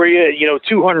stand before you,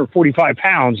 245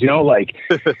 pounds, like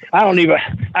I don't even,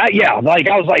 I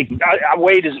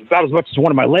weighed about as much as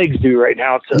one of my legs do right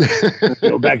now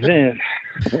back then.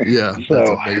 Yeah. That's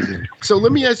amazing. So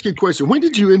let me ask you a question. When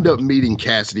did you end up meeting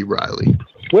Cassidy Riley?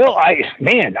 Well, I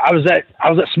was at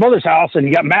Smothers' house, and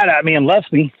he got mad at me and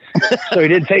left me. So he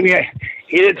didn't take me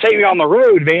on the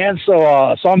road, man. So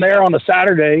I'm there on a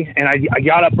Saturday, and I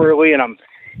got up early, and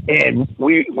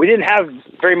we didn't have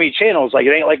very many channels. Like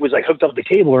it ain't like it was like hooked up to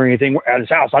cable or anything at his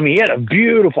house. I mean, he had a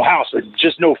beautiful house with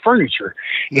just no furniture.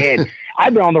 And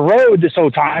I've been on the road this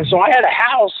whole time, so I had a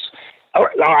house.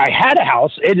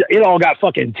 It all got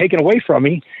fucking taken away from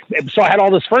me. So I had all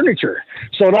this furniture.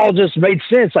 So it all just made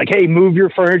sense. Like, hey, move your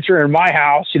furniture in my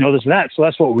house, this and that. So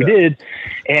that's what we did.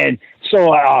 And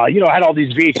so, I had all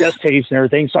these VHS tapes and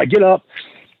everything. So I get up,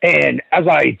 and as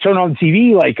I turn on the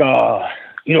TV, like,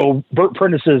 Bert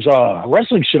Prentice's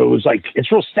wrestling show is like,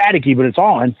 it's real staticky, but it's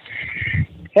on.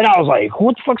 And I was like,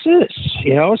 what the fuck's this?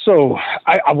 So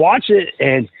I watch it,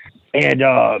 and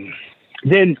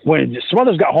then when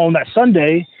Smothers got home that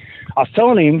Sunday, I was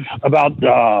telling him about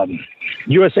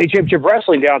USA Championship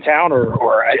Wrestling downtown,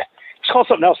 or it's called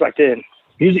something else back then,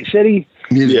 Music City.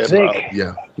 Yeah.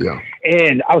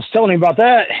 And I was telling him about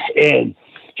that, and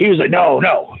he was like,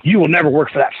 no, you will never work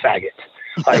for that faggot.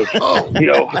 Like,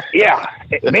 yeah,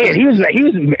 man, he was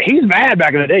mad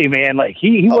back in the day, man. Like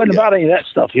he wasn't about any of that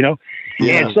stuff, Yeah.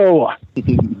 And so, I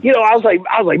was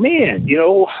like, man,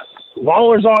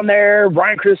 Lawler's on there,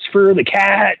 Brian Christopher, the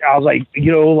Cat. I was like,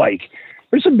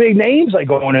 there's some big names like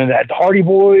going into that. The Hardy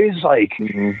Boys, like,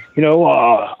 I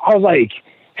was like,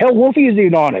 hell, Wolfie is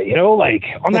even on it, like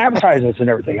on the advertisements and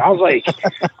everything. I was like,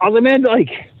 man, like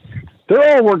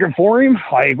they're all working for him.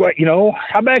 Like, what,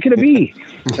 how bad can it be?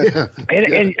 Yeah.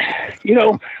 And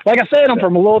like I said, I'm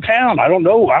from a little town. I don't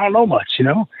know much,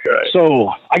 Right.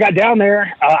 So I got down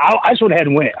there. I just went ahead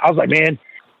and went. I was like, man,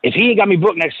 if he ain't got me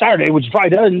booked next Saturday, which he probably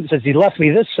doesn't since he left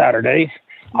me this Saturday,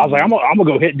 I was like, I'm gonna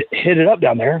go hit it up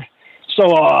down there. So,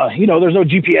 there's no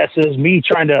GPSs. Me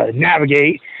trying to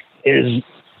navigate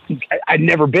I'd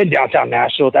never been downtown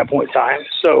Nashville at that point in time.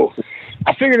 So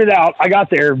I figured it out. I got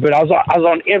there, but I was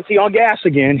on empty on gas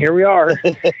again. Here we are,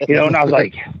 and I was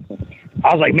like,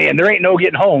 man, there ain't no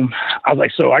getting home. I was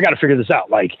like, so I got to figure this out.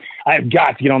 Like, I have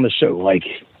got to get on the show, like,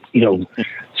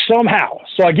 somehow.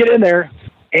 So I get in there,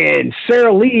 and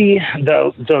Sarah Lee,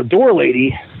 the door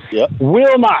lady,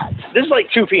 will not. This is like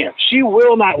 2 p.m. She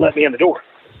will not let me in the door.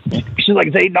 She's like,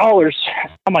 it's $8.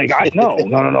 I'm like, no.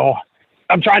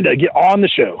 I'm trying to get on the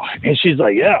show. And she's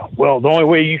like, yeah, well, the only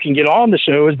way you can get on the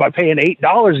show is by paying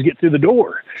 $8 to get through the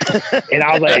door. And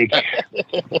I was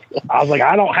like,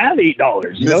 I don't have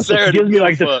 $8. You know, so she gives me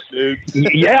like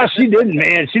yeah, she didn't,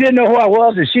 man. She didn't know who I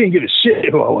was, and she didn't give a shit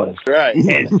who I was. Right.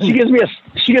 And she gives me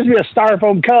a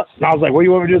styrofoam cup. And I was like, what do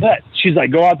you want me to do with that? She's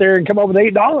like, go out there and come up with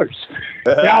 $8.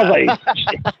 And I was like,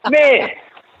 man,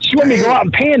 she wanted me to go out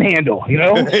and panhandle, you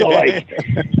know? So like,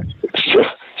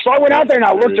 so I went out there and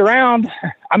I looked around.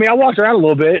 I mean, I walked around a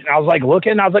little bit and I was like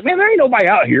looking. I was like, man, there ain't nobody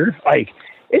out here. Like,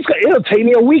 it'll take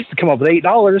me a week to come up with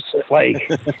 $8.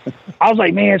 Like, I was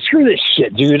like, man, screw this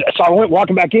shit, dude. So I went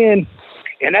walking back in,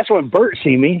 and that's when Bert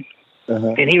see me,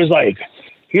 and he was like,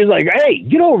 hey,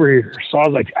 get over here. So I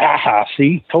was like,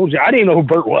 see, told you. I didn't know who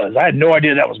Bert was. I had no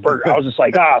idea that was Bert. I was just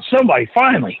like, somebody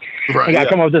finally. Right, I got to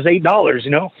come up with this $8,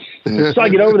 you know? So I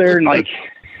get over there and like,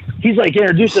 he's like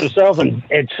introducing himself and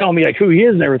telling me like who he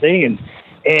is and everything.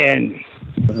 And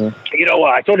you know,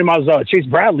 I told him I was Chase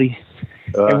Bradley.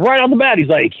 And right on the bat, he's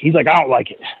like, I don't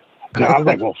like it. And I was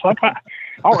like, well, fuck, I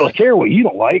don't really care what you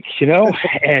don't like, you know?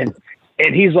 And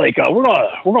he's like, we're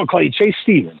gonna call you Chase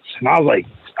Stevens. And I was like,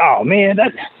 oh man,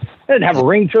 that doesn't have a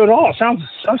ring to it at all. Sounds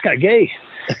kind of gay.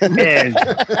 And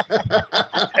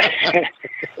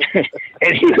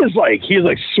and he was like,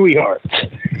 sweetheart,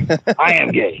 I am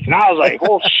gay. And I was like,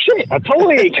 well, shit, I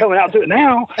totally ain't coming out to it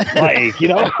now. Like, you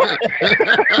know.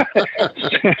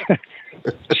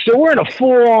 So we're in a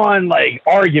full-on like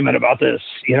argument about this,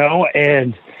 you know,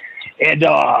 and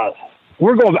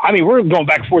we're going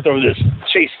back and forth over this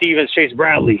Chase Stevens, Chase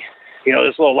Bradley, you know,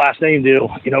 this little last name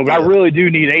deal, you know, but I really do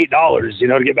need $8, you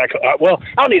know, to get back. Well,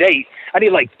 I don't need 8. I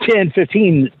need like 10,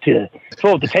 15 to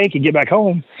fill up the tank and get back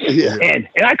home. Yeah. And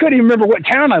I couldn't even remember what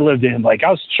town I lived in. Like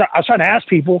I was trying to ask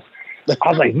people. I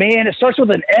was like, man, it starts with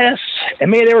an S,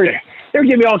 and man, they were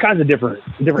giving me all kinds of different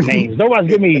names. Nobody's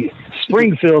giving me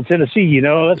Springfield, Tennessee, you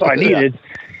know, that's what I needed.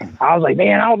 I was like,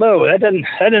 man, I don't know. That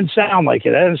doesn't sound like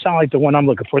it. That doesn't sound like the one I'm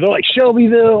looking for. They're like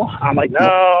Shelbyville. I'm like,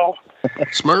 no.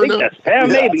 Smyrna?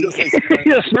 Maybe.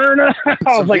 Yeah, Smyrna.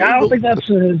 I was like, I don't think that's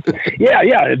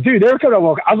yeah, dude, they were coming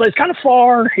up. I was like, it's kind of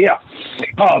far. Yeah.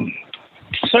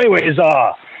 So anyways,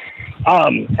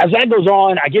 as that goes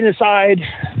on, I get inside,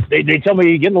 they tell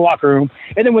me get in the locker room,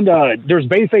 and then when there's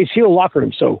babyface heel locker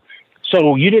room, so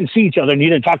you didn't see each other and you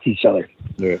didn't talk to each other.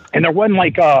 Yeah. And there wasn't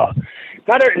like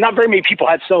not very many people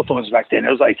had cell phones back then.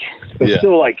 It was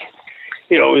still like,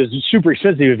 you know, it was super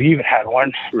expensive if you even had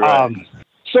one. Right.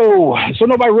 So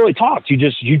nobody really talked.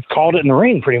 You called it in the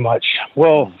ring pretty much.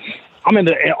 Well, I'm on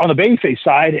the babyface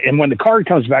side, and when the card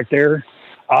comes back there,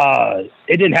 it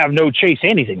didn't have no Chase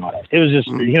anything on it. It was just,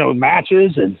 you know,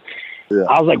 matches. And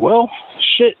I was like, well,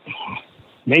 shit,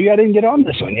 maybe I didn't get on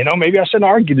this one. You know, maybe I shouldn't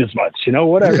argue this much, you know,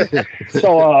 whatever.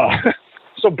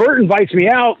 So Bert invites me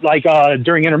out, like,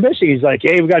 during intermission. He's like,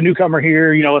 hey, we got a newcomer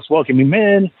here, you know, let's welcome him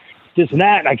in, this and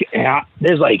that.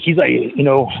 He's like, you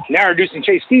know, now introducing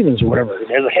Chase Stevens or whatever. And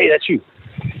they're like, hey, that's you.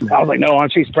 I was like, no, I'm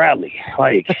Chase Bradley.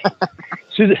 Like, as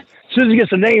soon as he gets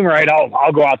the name right,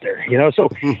 I'll go out there, you know? So,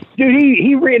 dude,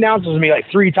 he re-announces me like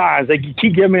 3 times. They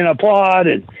keep giving me an applaud,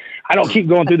 and I don't keep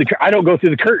going through I don't go through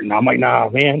the curtain. I'm like, nah,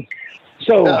 man.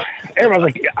 So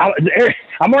everyone's like,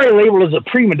 I'm already labeled as a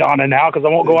prima donna now because I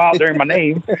won't go out during my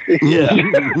name. Yeah.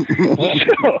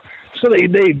 So they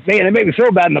made me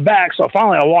feel bad in the back. So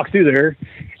finally I walk through there.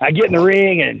 I get in the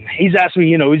ring, and he's asked me,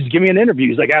 you know, he's giving me an interview.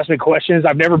 He's like, ask me questions.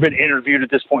 I've never been interviewed at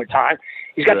this point in time.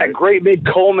 He's got that great big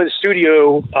Coleman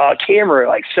studio camera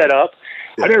like set up.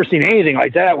 Yeah. I've never seen anything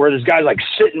like that where this guy's like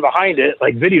sitting behind it,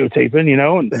 like videotaping, you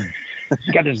know, and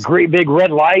he's got this great big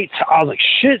red light. I was like,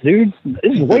 shit, dude,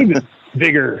 this is way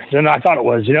bigger than I thought it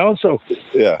was, you know? So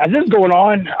as this is going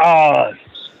on,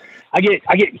 I get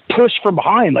pushed from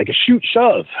behind, like a shoot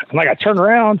shove. And like, I turn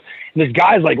around, and this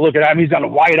guy's like looking at me. He's got a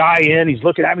white eye in. He's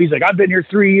looking at me. He's like, I've been here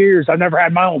 3 years. I've never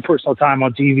had my own personal time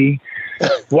on TV.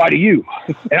 Why do you?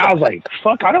 And I was like,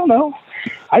 fuck, I don't know.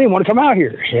 I didn't want to come out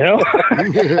here, you know?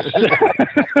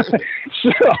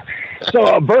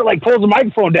 So Bert like pulls the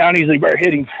microphone down. He's like, Bert,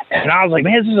 hit him. And I was like,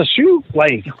 man, this is a shoot.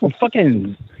 Like, well,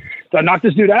 fucking, do I knock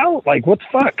this dude out? Like, what the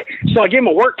fuck? So I gave him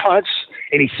a work punch,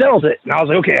 and he sells it. And I was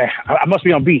like, okay, I must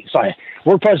be on beat. So I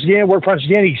work punch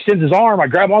again. He extends his arm. I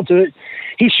grab onto it.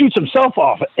 He shoots himself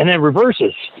off and then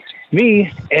reverses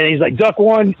me. And he's like, duck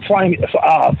one, flying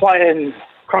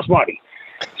crossbody.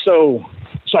 So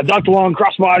I ducked one,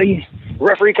 crossbody.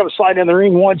 Referee comes sliding in the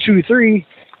ring, 1, 2, 3.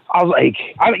 I was like,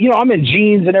 I'm in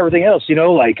jeans and everything else, you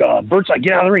know, like, Bert's like,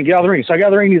 get out of the ring. So I got out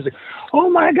of the ring. He's like, oh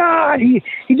my God, he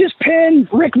just pinned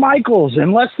Rick Michaels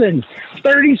in less than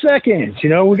 30 seconds. You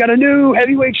know, we got a new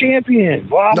heavyweight champion,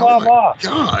 blah, blah, blah.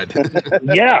 God.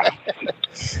 Yeah.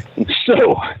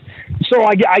 So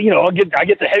I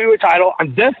get the heavyweight title.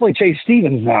 I'm definitely Chase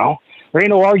Stevens now. There ain't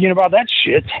no arguing about that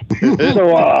shit.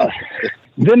 So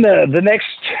then the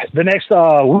next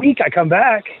week I come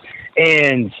back,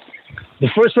 and the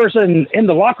first person in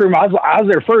the locker room, I was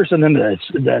there first, and then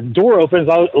the door opens.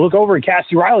 I look over, and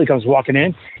Cassidy Riley comes walking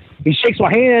in. He shakes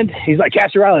my hand. He's like,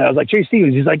 Cassidy Riley. I was like, Chase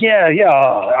Stevens. He's like, yeah,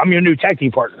 I'm your new tag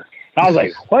team partner. And I was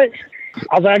like, what?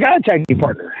 I was like, I got a tag team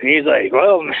partner. And he's like,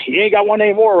 well, you ain't got one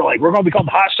anymore. We're like, we're going to be called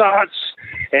the Hotshots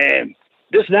and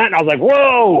this and that. And I was like,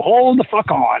 whoa, hold the fuck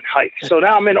on. Like, so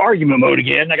now I'm in argument mode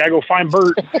again. I got to go find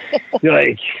Bert.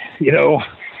 Like,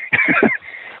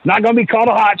 not going to be called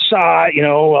a hot shot.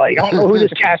 Like, I don't know who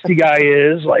this Cassidy guy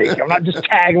is. Like, I'm not just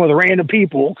tagging with random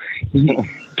people. You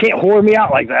can't whore me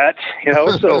out like that,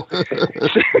 So,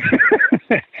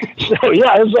 so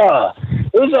yeah, it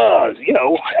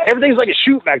was everything's like a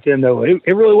shoot back then, though. It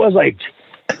really was like,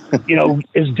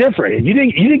 it's different. You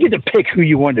didn't get to pick who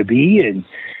you wanted to be, and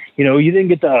you didn't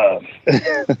get to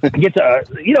you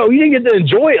didn't get to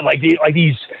enjoy it like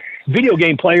these video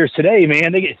game players today,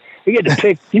 man. They get to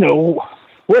pick,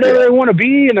 whatever they want to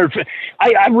be, and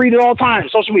I read it all the time.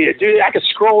 Social media, dude. I could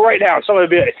scroll right now. Somebody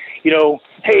be like,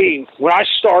 hey, when I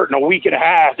start in a week and a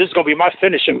half, this is gonna be my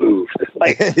finishing move.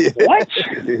 Like, what?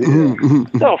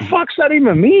 The fuck's that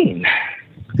even mean?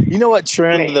 You know what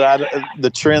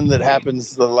the trend that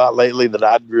happens a lot lately that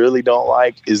I really don't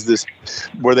like is this,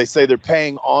 where they say they're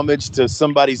paying homage to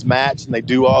somebody's match and they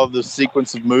do all of the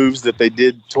sequence of moves that they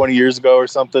did 20 years ago or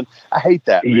something. I hate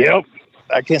that. Man. Yep.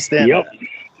 I can't stand that.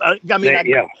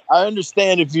 I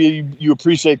understand if you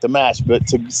appreciate the match, but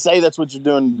to say that's what you're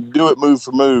doing, do it move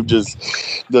for move,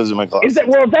 just doesn't make a lot of sense.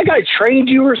 Well, if that guy trained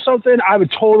you or something, I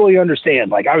would totally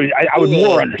understand. Like, I would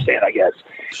more understand, I guess.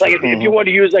 Like, if you want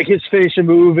to use like his finishing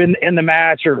move in the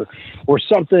match or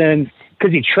something,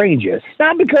 because he trained you,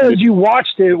 not because you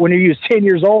watched it when you was 10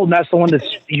 years old and that's the one that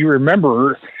you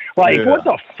remember. Like, what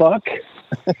the fuck?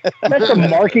 That's the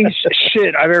marking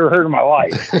shit I've ever heard in my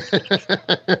life.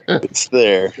 It's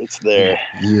there.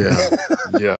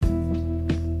 Yeah.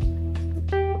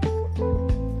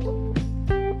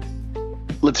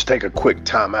 Let's take a quick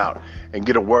time out and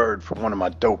get a word from one of my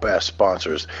dope-ass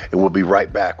sponsors, and we'll be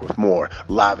right back with more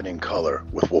Live and in Color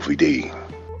with Wolfie D.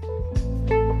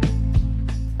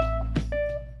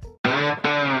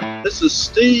 This is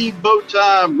Steve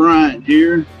Bowtie Bryant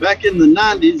here. Back in the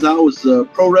 90s, I was a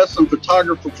pro wrestling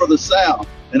photographer for the South,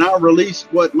 and I released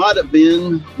what might have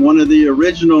been one of the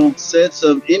original sets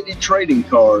of indie trading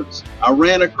cards. I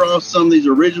ran across some of these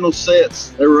original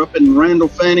sets. They were up in Randall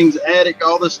Fanning's attic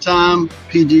all this time.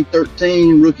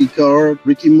 PG-13 rookie card,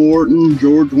 Ricky Morton,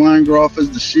 George Weingroff as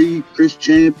the Sheep, Chris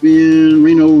Champion,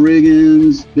 Reno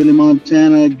Riggins, Billy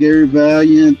Montana, Gary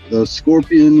Valiant, the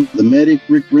Scorpion, the Medic,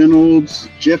 Rick Reynolds,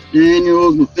 Jeff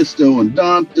Daniels, Mephisto and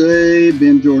Dante,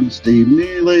 Ben Jordan, Steve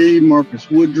Neely, Marcus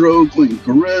Woodrow, Clinton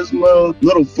Charisma,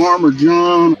 Little Farmer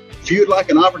John. If you'd like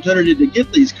an opportunity to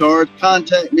get these cards,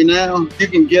 contact me now. You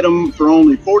can get them for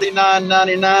only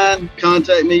 $49.99.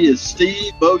 Contact me at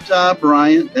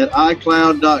stevebowtiebryant at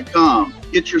iCloud.com.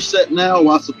 Get your set now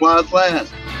while supplies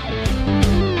last.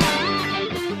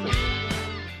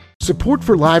 Support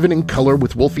for Live and in Color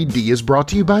with Wolfie D is brought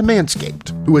to you by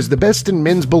Manscaped, who is the best in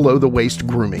men's below-the-waist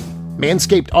grooming.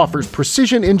 Manscaped offers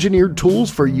precision-engineered tools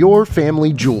for your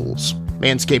family jewels.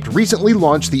 Manscaped recently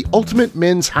launched the Ultimate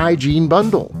Men's Hygiene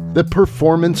Bundle, the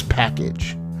Performance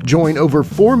Package. Join over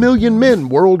 4 million men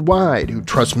worldwide who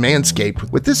trust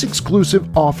Manscaped with this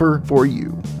exclusive offer for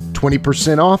you.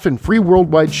 20% off and free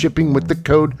worldwide shipping with the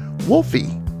code WOLFIE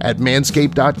at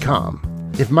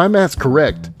manscaped.com. If my math's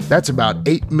correct, that's about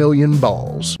 8 million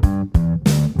balls.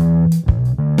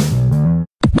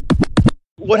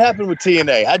 What happened with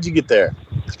TNA? How'd you get there?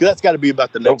 That's got to be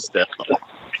about the next step.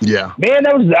 Yeah, man,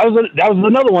 that was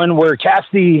another one where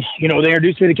Cassidy, they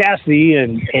introduced me to Cassidy,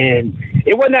 and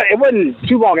it wasn't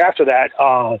too long after that.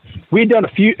 We had done a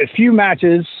few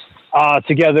matches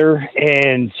together,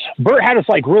 and Bert had us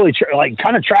like really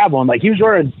kind of traveling. Like, he was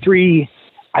running 3,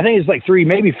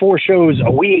 maybe 4 shows a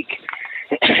week,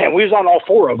 and we was on all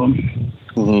 4 of them.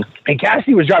 Mm-hmm. And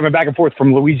Cassidy was driving back and forth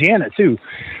from Louisiana too.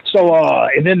 So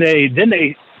and then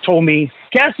they told me,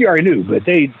 Cassidy already knew, but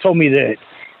they told me that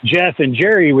Jeff and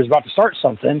Jerry was about to start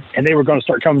something, and they were going to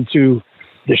start coming to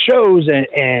the shows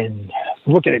and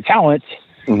looking at talent.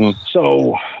 Mm-hmm.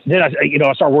 So then I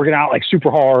started working out like super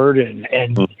hard and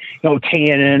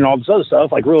tanning and all this other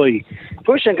stuff, like really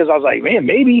pushing, because I was like, man,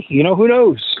 maybe, who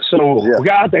knows? So we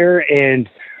got out there, and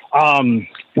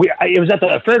it was at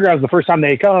the fairgrounds the first time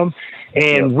they had come,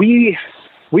 and we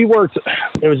worked.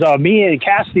 It was me and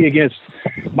Cassidy against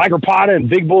Mike Rapata and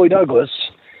Big Boy Douglas,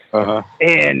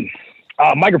 and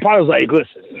Mike Rapado's like,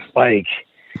 listen, like,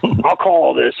 I'll call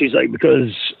all this. He's like,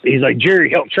 because he's like, Jerry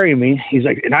helped train me. He's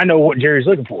like, and I know what Jerry's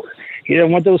looking for. He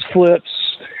didn't want those flips.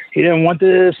 He didn't want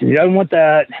this. And he doesn't want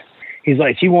that. He's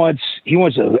like, he wants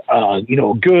a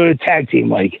good tag team,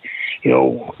 like,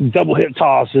 double hip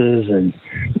tosses and,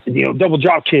 double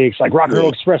drop kicks, like Rock and Roll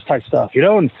Express type stuff,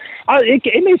 and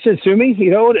it made sense to me,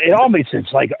 it all made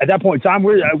sense. Like at that point in time,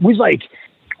 we was like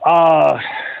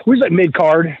mid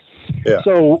card. Yeah.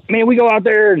 So man, we go out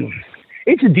there and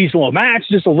it's a decent little match,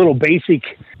 just a little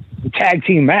basic tag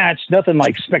team match, nothing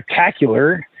like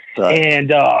spectacular. Right.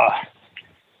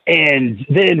 And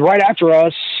then right after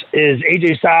us is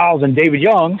AJ Styles and David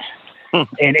Young.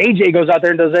 And AJ goes out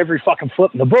there and does every fucking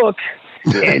flip in the book.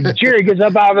 And Jerry gets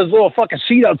up out of his little fucking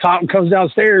seat up top and comes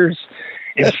downstairs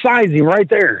and signs him right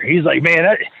there. He's like, man,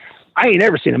 I ain't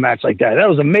ever seen a match like that. That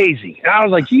was amazing. And I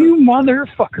was like, you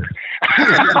motherfucker.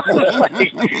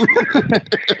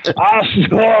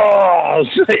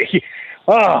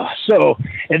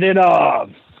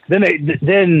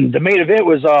 Then the main event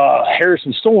was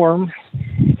Harrison Storm,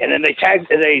 and then they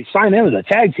signed them as a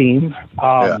tag team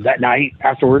that night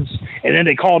afterwards, and then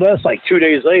they called us like 2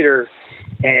 days later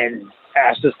and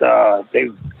asked us they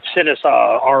sent us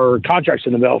our contracts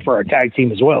in the mail for our tag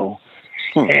team as well.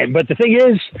 But the thing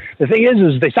is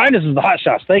they signed us as the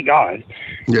Hotshots, thank God.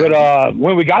 Yeah. But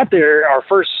when we got there, our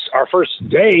first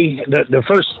day,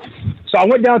 so I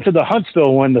went down to the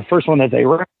Huntsville one, the first one that they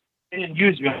ran. They didn't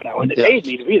use me on that one. They paid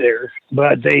me to be there,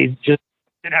 but they just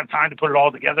didn't have time to put it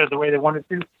all together the way they wanted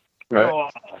to.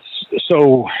 Right.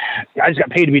 So I just got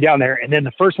paid to be down there. And then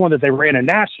the first one that they ran in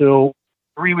Nashville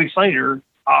 3 weeks later,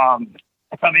 I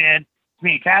come in,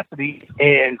 me and Cassidy,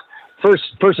 and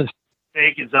first person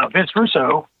take is Vince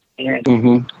Russo. And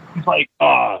he's like,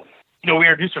 we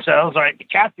introduced ourselves. Like,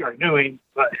 Cassidy already knew him,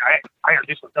 but I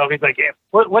introduced myself. He's like, yeah,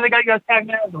 what they got you guys tagged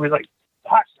now? And we're like,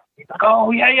 hot stuff. He's like,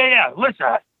 oh, yeah.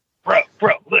 Listen, bro,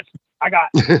 listen, I got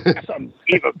something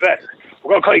even better.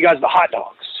 We're going to call you guys the Hot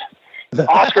Dogs.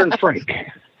 Oscar and Frank.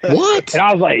 What? And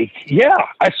I was like, yeah,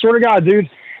 I swear to God, dude,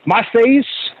 my face,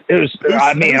 it was,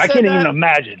 I can't even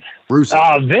imagine.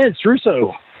 Vince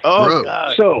Russo. Oh, bro.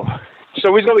 God. So he's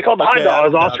going to be called the Hot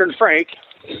Dogs, Oscar and Frank.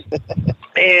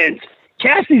 And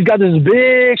Cassidy's got this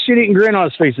big shit-eating grin on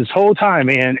his face this whole time,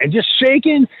 man, and just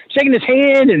shaking his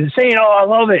hand and saying, oh, I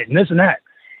love it, and this and that.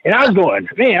 And I was going,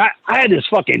 man, I had this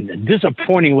fucking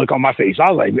disappointing look on my face. I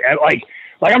was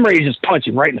like I'm ready to just punch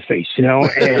him right in the face,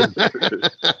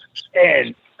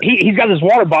 and he's got this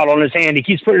water bottle in his hand. He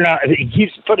keeps putting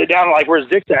it down like where his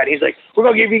dick's at. He's like, we're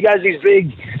gonna give you guys these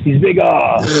big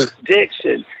dicks,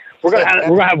 and we're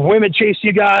gonna have women chase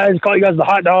you guys, call you guys the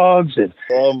Hot Dogs, and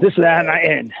this and that.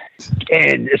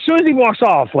 And as soon as he walks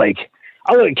off, like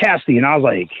I look at Cassidy and I was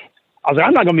like, I'm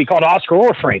not going to be called Oscar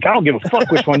or Frank. I don't give a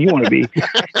fuck which one you want to be.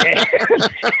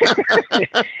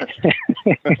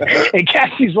 And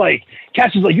Cassie's like,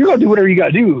 you're going to do whatever you got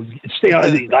to do to stay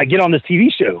on, like, get on this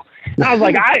TV show. And I was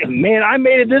like, I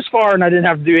made it this far and I didn't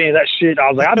have to do any of that shit. I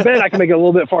was like, I bet I can make it a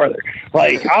little bit farther.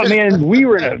 Like, oh man, we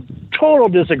were in a total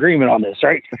disagreement on this,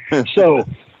 right? So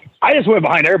I just went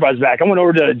behind everybody's back. I went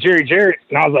over to Jerry Jarrett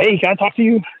and I was like, hey, can I talk to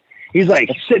you? He's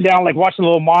like sitting down, like watching the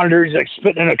little monitor. He's like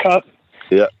spitting in a cup.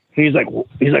 Yeah. He's like,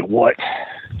 what?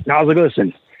 And I was like,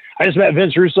 listen, I just met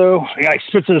Vince Russo. He like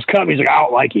spits in his cup. He's like, I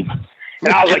don't like him.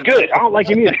 And I was like, good. I don't like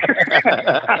him either.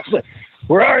 I was like,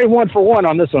 we're already 1 for 1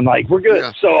 on this one. Like, we're good.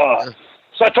 Yeah. So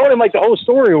I told him like the whole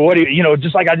story of what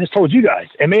just like I just told you guys.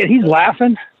 And man, he's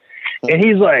laughing. And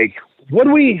he's like, where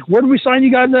do we sign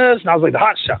you guys as? And I was like, the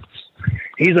Hotshots.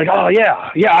 He's like, oh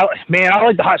yeah. Man, I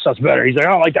like the Hotshots better. He's like,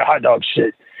 I don't like that hot dog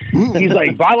shit. He's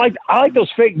like, but I like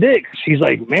those fake dicks. He's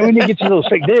like, man, we need to get you those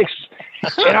fake dicks.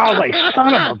 And I was like,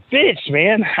 son of a bitch,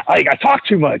 man. Like, I talk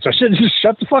too much. I should just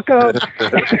shut the fuck up.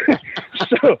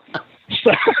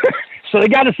 So they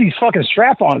got us these fucking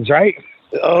strap-ons, right?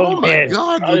 Oh my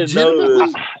God! I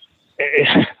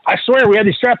swear we had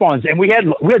these strap-ons, and we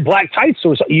had black tights,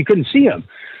 so you couldn't see them.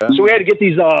 So we had to get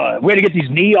these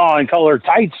neon color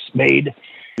tights made.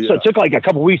 Yeah. So it took like a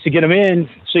couple weeks to get them in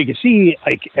so you could see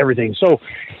like everything. So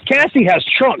Cassidy has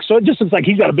trunks, so it just looks like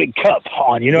he's got a big cup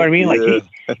on, you know what I mean? Like he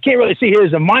can't really see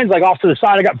his, and mine's like off to the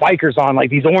side. I got bikers on, like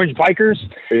these orange bikers.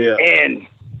 Yeah.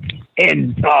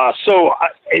 So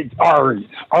our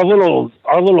little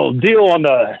deal on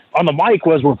the mic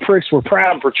was we're pricks, we're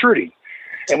proud and protruding,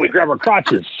 and we grab our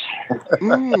crotches.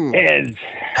 And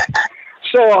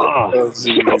so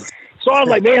I was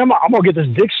like, man, I'm gonna get this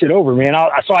dick shit over, man.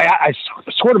 So I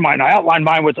swear to mine, I outlined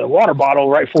mine with a water bottle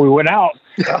right before we went out,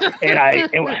 and I'm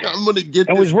gonna get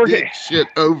this dick shit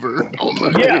over. Oh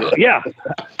my God. Yeah.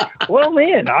 Well,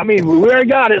 man, I mean, we already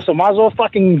got it, so might as well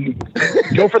fucking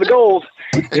go for the gold.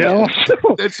 You know,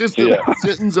 that's just the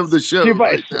sentence of the show. See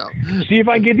if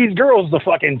I can get these girls to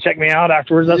fucking check me out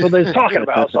afterwards. That's what they was talking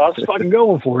about. So I was fucking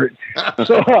going for it.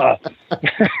 So,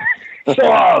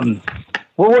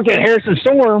 we're working at Harrison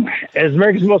Storm as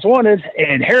America's Most Wanted,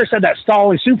 and Harris had that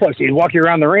stalling suplex. He'd walk you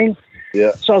around the ring.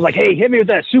 Yeah. So I was like, hey, hit me with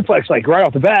that suplex, like right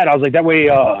off the bat. I was like, that way,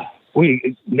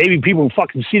 maybe people can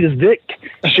fucking see this dick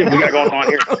shit we got going on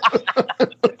here.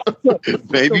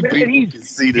 Maybe people can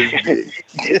see this dick.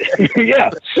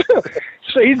 Yeah.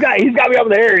 So he's got me up in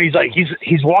the air, and he's like,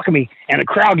 he's walking me, and the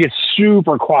crowd gets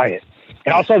super quiet.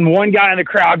 And all of a sudden, one guy in the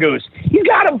crowd goes, "He's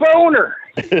got a boner."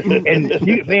 And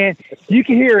you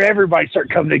can hear everybody start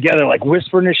coming together, like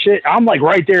whispering this shit. I'm like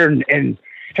right there in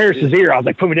Harris's ear. I was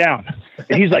like, "Put me down."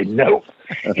 And he's like, "Nope."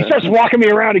 He starts walking me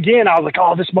around again. I was like,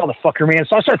 "Oh, this motherfucker, man."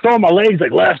 So I start throwing my legs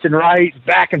like left and right,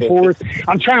 back and forth.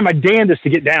 I'm trying my damnedest to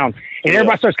get down. And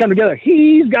everybody starts coming together.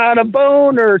 He's got a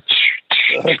boner.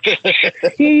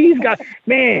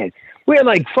 Man, we had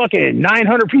like fucking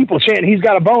 900 people chanting, "He's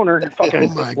got a boner,"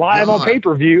 fucking live on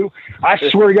pay-per-view. I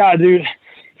swear to God, dude.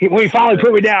 When he finally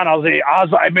put me down, I was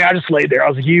like, man, I just laid there. I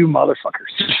was like, "You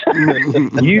motherfuckers."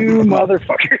 You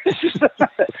motherfuckers.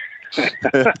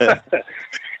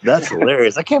 That's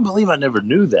hilarious. I can't believe I never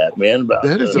knew that, man.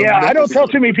 I don't tell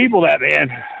too many people that,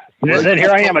 man. And then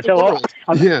here I am. I tell all.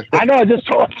 I know. I just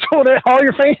told all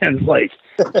your fans, like,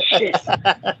 shit.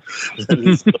 That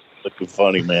is so fucking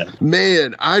funny, man.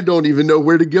 Man, I don't even know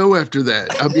where to go after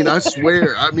that. I mean, I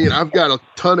swear. I mean, I've got a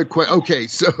ton of questions. Okay,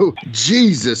 so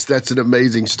Jesus, that's an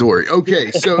amazing story.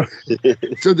 Okay, so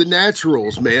the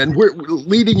Naturals, man. We're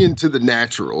leading into the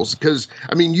Naturals because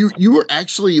I mean, you were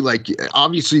actually like,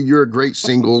 obviously, you're a great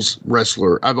singles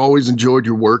wrestler. I've always enjoyed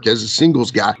your work as a singles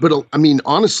guy. But I mean,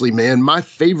 honestly, man, my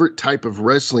favorite type of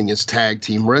wrestling is tag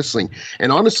team wrestling.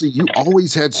 And honestly, you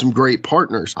always had some great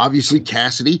partners. Obviously,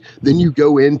 Cassidy. Then you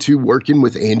go into working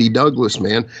with Andy Douglas,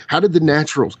 man. How did the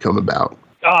Naturals come about?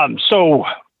 So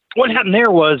what happened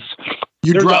there was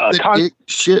you dropped the dick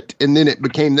shit and then it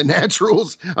became the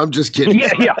Naturals. I'm just kidding.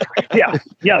 Yeah.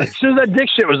 As soon as that dick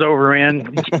shit was over,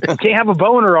 man, you can't have a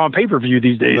boner on pay-per-view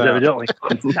these days, evidently.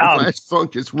 Flash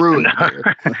Funk is ruined.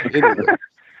 Anyway.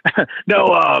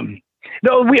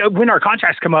 No, when our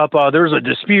contracts come up, there was a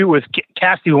dispute with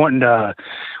Cassidy wanting to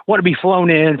be flown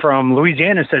in from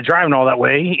Louisiana instead of driving all that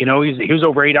way. You know, he was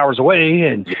over 8 hours away,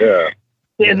 and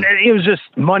it was just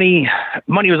money.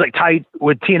 Money was like tight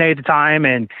with TNA at the time,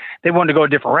 and they wanted to go a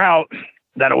different route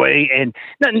that way. And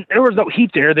there was no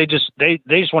heat there. They just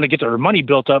want to get their money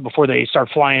built up before they start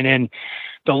flying in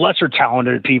the lesser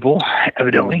talented people,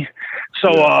 evidently.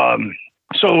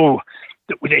 So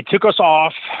they took us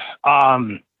off.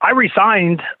 I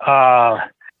resigned. I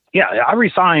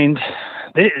resigned.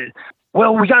 We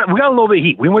got a little bit of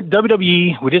heat. We went to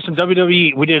WWE. We did some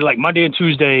WWE. We did like Monday and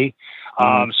Tuesday.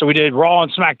 So we did Raw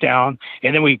and SmackDown,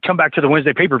 and then we come back to the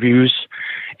Wednesday pay-per-views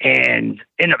and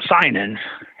end up signing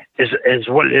is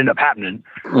what ended up happening.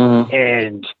 Mm-hmm.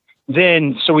 And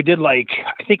then, so we did like,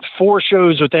 I think 4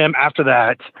 shows with them after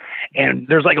that. And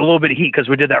there's like a little bit of heat because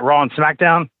we did that Raw and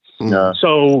SmackDown. Yeah.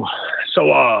 So,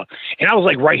 and I was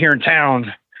like right here in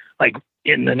town, like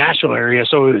in the Nashville area.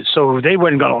 So they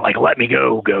wasn't going to like let me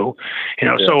go, you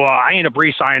know? Yeah. So I ended up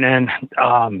re-signing,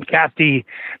 Cassidy.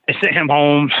 They sent him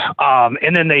home.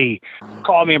 And then they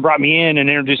called me and brought me in and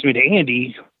introduced me to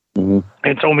Andy, mm-hmm.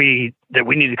 and told me that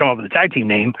we needed to come up with a tag team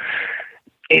name.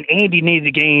 And Andy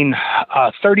needed to gain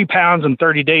 30 pounds in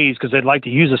 30 days because they'd like to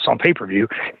use us on pay-per-view.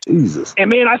 Jesus. And,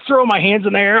 man, I throw my hands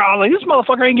in the air. I was like, this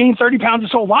motherfucker ain't gained 30 pounds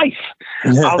his whole life.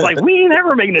 I was like, we ain't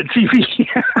ever making a TV.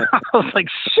 I was like,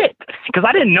 shit. Because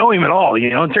I didn't know him at all, you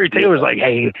know. And Terry Taylor's like,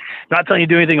 hey, not telling you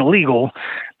to do anything illegal,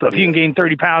 but if you can gain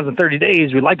 30 pounds in 30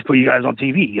 days, we'd like to put you guys on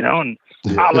TV, you know. And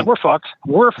I was like, we're fucked.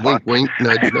 We're fucked. Wink,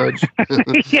 wink, nudge, nudge.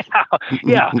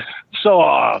 Yeah.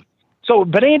 So,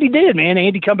 but Andy did, man.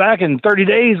 Andy come back in 30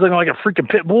 days looking like a freaking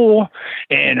pit bull.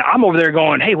 And I'm over there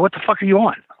going, hey, what the fuck are you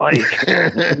on? Like,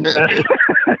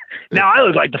 now I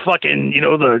look like the fucking, you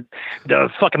know, the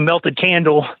fucking melted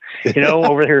candle, you know,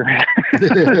 over here.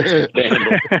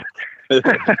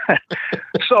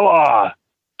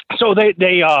 So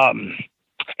they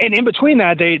and in between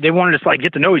that, they wanted us to like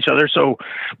get to know each other. So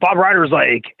Bob Ryder was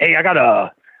like, hey, I got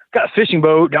a fishing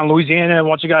boat down in Louisiana. I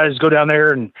want you guys to go down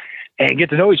there and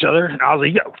get to know each other. And I was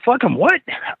like, yeah, fucking what?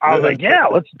 I was like, yeah,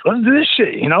 let's do this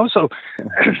shit, you know? So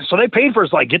they paid for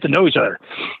us to like get to know each other.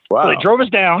 Wow. So they drove us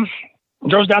down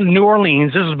to New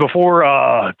Orleans. This was before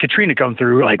Katrina come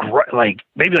through, like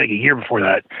maybe like a year before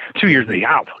that, 2 years maybe.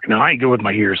 I don't fucking know. I ain't good with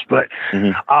my years, but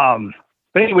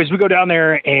but anyways, we go down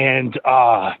there, and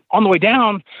on the way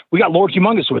down, we got Lord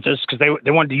Humongous with us because they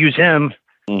wanted to use him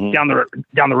down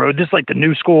the road. This is like the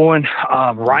new school one.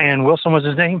 Ryan Wilson was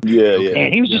his name. Yeah.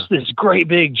 And he was just this great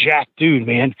big jack dude,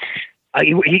 man.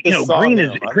 He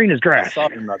green as grass. I saw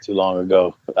him not too long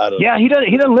ago. He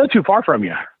doesn't live too far from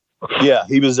you. Yeah,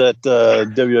 he was at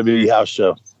WWE house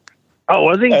show. Oh,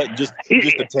 was he? Just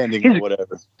attending or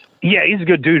whatever. Yeah, he's a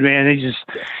good dude, man. He just,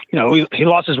 he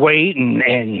lost his weight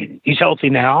and he's healthy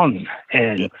now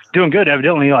and doing good,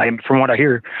 evidently, like from what I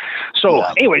hear. So,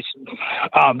 anyways,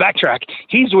 backtrack.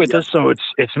 He's with us, so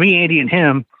it's me, Andy, and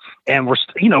him, and we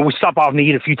stop off and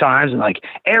eat a few times, and like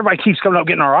everybody keeps coming up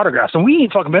getting our autographs, and we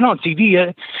ain't fucking been on TV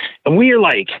yet, and we are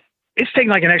like, it's taking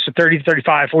like an extra 30,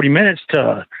 35, 40 minutes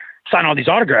to sign all these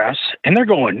autographs, and they're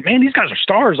going, man, these guys are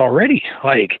stars already,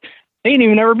 like. They ain't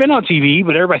even ever been on TV,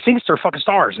 but everybody thinks they're fucking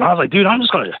stars. And I was like, dude, I'm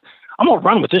gonna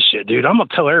run with this shit, dude. I'm gonna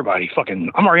tell everybody,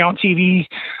 fucking, I'm already on TV.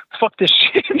 Fuck this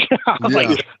shit. I was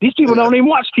like, these people don't even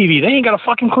watch TV. They ain't got a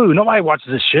fucking clue. Nobody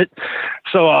watches this shit.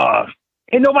 So,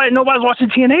 and nobody's watching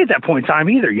TNA at that point in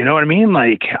time either. You know what I mean?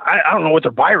 Like, I don't know what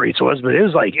their buy rates was, but it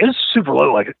was super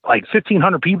low. Like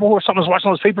 1,500 people or something was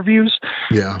watching those pay-per-views.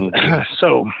 Yeah.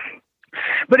 So,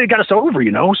 but it got us over,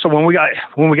 So when we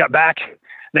got back,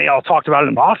 they all talked about it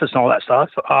in the office and all that stuff.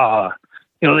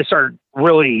 They started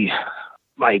really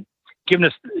like giving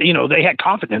us, they had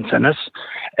confidence in us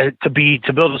to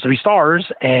build us to be stars.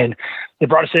 And they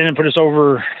brought us in and put us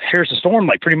over Harrison Storm,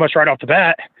 like pretty much right off the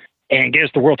bat, and gave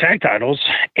us the world tag titles.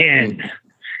 And,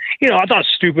 I thought it was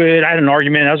stupid. I had an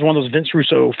argument. That was one of those Vince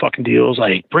Russo fucking deals.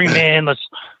 Like, bring them in,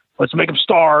 let's make them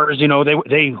stars. They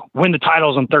win the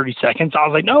titles in 30 seconds. I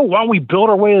was like, no, why don't we build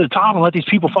our way to the top and let these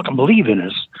people fucking believe in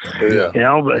us?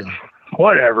 Yeah. But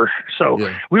whatever. So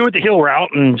we went the heel route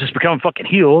and just become fucking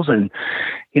heels, and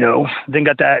then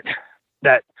got that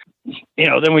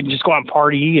then we just go out and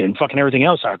party and fucking everything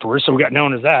else afterwards. So we got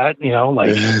known as that,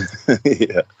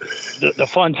 the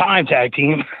fun time tag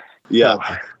team. Yeah. So,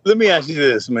 let me ask you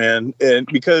this, man, and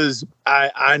because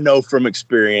I know from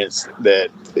experience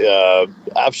that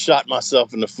I've shot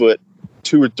myself in the foot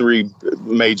 2 or 3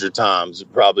 major times.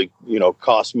 It probably,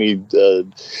 cost me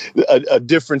a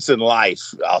difference in life,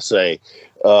 I'll say,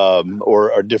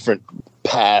 or a different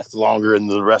path, longer in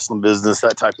the wrestling business,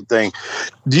 that type of thing.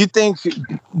 Do you think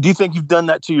you've done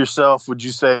that to yourself? Would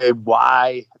you say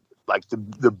why, like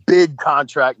the big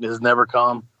contract has never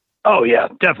come? Oh yeah,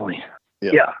 definitely.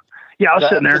 Yeah. Yeah, I was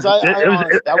sitting there.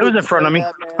 It was in front of me.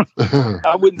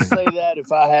 I wouldn't say that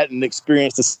if I hadn't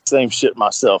experienced the same shit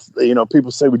myself. People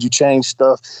say, would you change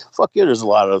stuff? Fuck yeah, there's a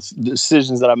lot of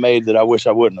decisions that I made that I wish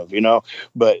I wouldn't have,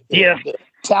 But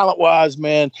talent-wise,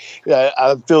 man,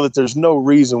 I feel that there's no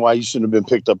reason why you shouldn't have been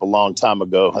picked up a long time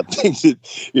ago. I think that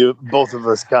both of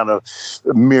us kind of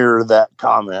mirror that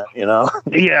comment, Yeah.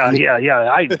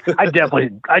 I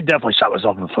definitely shot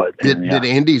myself in the foot. Did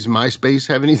Andy's MySpace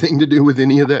have anything to do with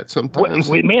any of that? Sometimes,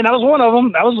 man, that was one of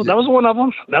them. That was one of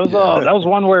them. That was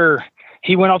one where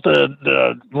he went off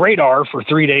the radar for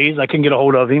 3 days. I couldn't get a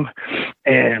hold of him,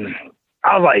 and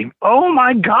I was like, "Oh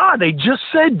my God!" They just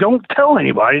said, "Don't tell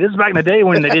anybody." This is back in the day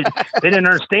when they didn't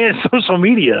understand social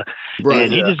media, right?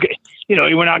 And he just,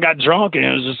 he went out, got drunk, and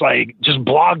it was just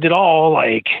blogged it all,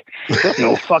 like,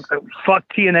 fuck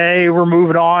TNA, we're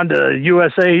moving on to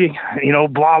USA, blah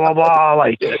blah blah.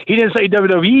 Like, he didn't say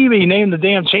WWE, but he named the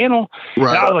damn channel.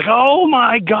 Right. And I was like, "Oh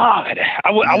my God!"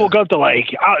 I woke up to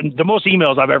the most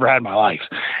emails I've ever had in my life,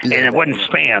 and it wasn't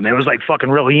spam. It was like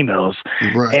fucking real emails,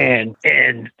 right?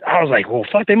 And I was like, well,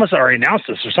 fuck, they must have already announced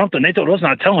this or something. They told us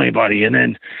not to tell anybody. And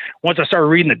then once I started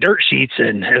reading the dirt sheets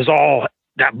and it was all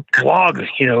that blog,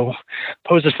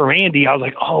 posted from Andy, I was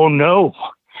like, oh no.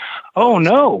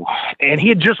 And he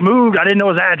had just moved. I didn't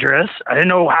know his address. I didn't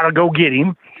know how to go get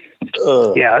him.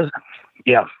 Yeah.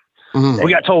 Mm-hmm.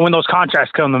 We got told when those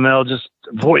contracts come in the mail, just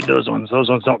avoid those ones. Those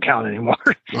ones don't count anymore.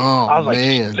 Oh, I was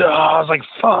man. like,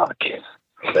 fuck.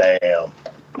 Damn.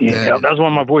 Yeah, that was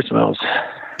one of my voicemails.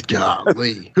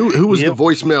 Golly. Who was the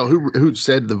voicemail? Who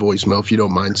said the voicemail, if you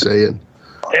don't mind saying?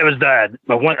 It was that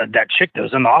chick that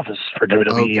was in the office for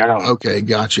WWE. Okay,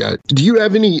 gotcha. Do you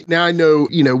have any? Now I know,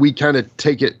 we kind of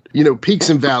take it, peaks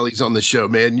and valleys on the show,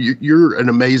 man. You're an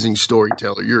amazing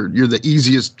storyteller. You're the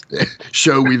easiest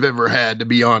show we've ever had, to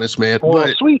be honest, man.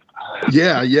 Well, sweet.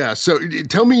 Yeah. So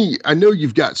tell me, I know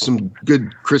you've got some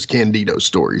good Chris Candido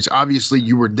stories. Obviously,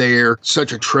 you were there.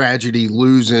 Such a tragedy,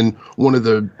 losing one of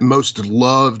the most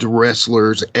loved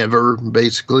wrestlers ever,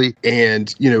 basically.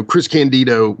 And, Chris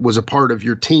Candido was a part of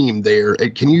your team there.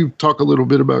 Can you talk a little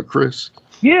bit about Chris?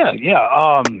 Yeah.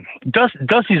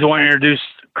 Dusty's the one who introduced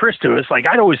Chris to us. Like,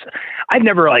 I'd I'd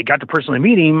never like got to personally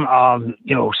meet him.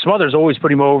 You know, Smothers always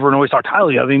put him over and always talked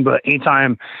highly of him. But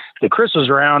anytime that Chris was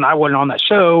around, I wasn't on that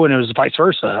show, and it was vice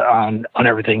versa on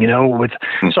everything. You know,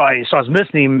 so I was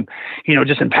missing him. You know,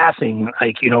 just in passing,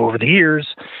 like, you know, over the years,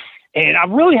 and I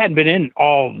really hadn't been in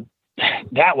all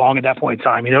that long at that point in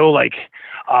time. You know, like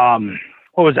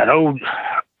what was that?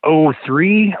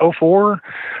 03, 04,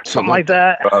 something like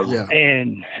that. Yeah.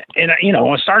 And you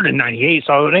know, I started in 98,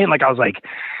 so it ain't like I was like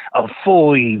a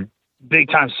fully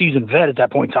big time seasoned vet at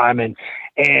that point in time.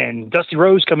 And Dusty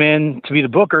Rose come in to be the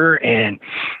booker, and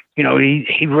you know,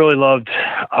 he really loved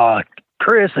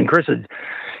Chris, and Chris had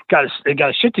got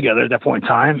his shit together at that point in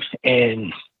time,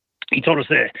 and he told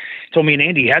me and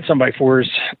Andy he had somebody for us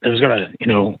that was gonna, you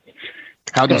know,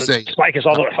 how do you say spike us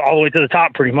all the way to the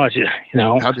top, pretty much, you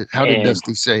know. How did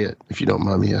Dusty say it, if you don't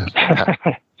mind me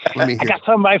asking? Let me hear. I got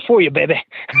somebody for you, baby.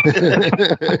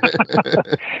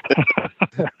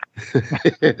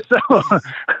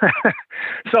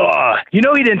 so you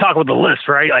know, he didn't talk with the list,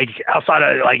 right? Like outside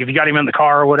of like if you got him in the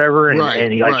car or whatever,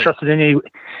 and he like trusted in you.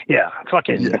 Yeah,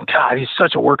 fucking God, he's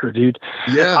such a worker, dude.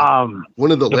 Yeah,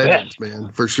 one of the legends, best.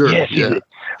 Man, for sure. Yes, yeah.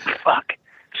 Fuck.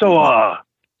 So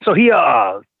he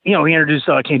you know, he introduced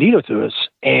Candido to us,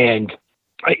 and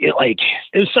it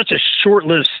was such a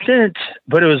short-lived stint,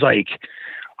 but it was like,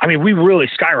 I mean, we really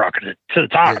skyrocketed to the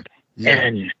top. Yeah.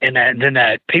 And then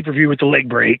that pay-per-view with the leg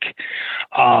break.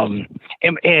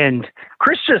 And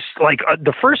Chris just like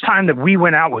the first time that we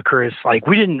went out with Chris, like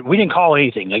we didn't call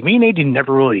anything. Like me and Nate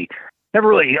never really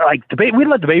like debate. We'd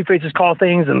let the baby faces call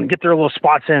things and get their little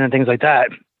spots in and things like that.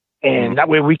 And that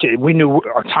way we knew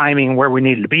our timing, where we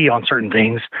needed to be on certain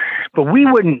things, but we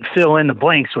wouldn't fill in the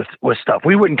blanks with stuff.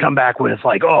 We wouldn't come back with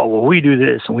like, oh, well, we do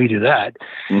this and we do that.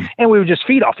 And we would just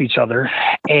feed off each other.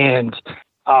 And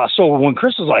so when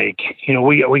Chris was like, you know,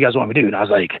 what you guys want me to do? And I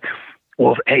was like,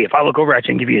 well, hey, if I look over at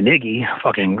you and give you a niggy,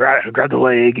 fucking grab the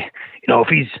leg, you know, if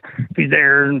he's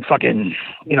there and fucking,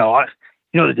 you know,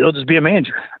 the deal, just be a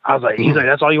manager. I was like, he's like,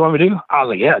 that's all you want me to do? I was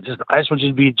like, yeah, I just want you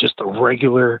to be just a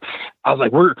regular. I was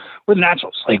like, we're the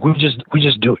naturals. Like we just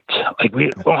do it. Like we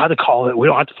don't have to call it. We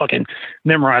don't have to fucking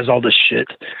memorize all this shit.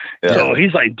 Yeah. So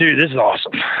he's like, dude, this is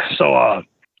awesome.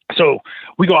 So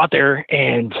we go out there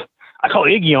and I call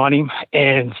Iggy on him,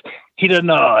 and he doesn't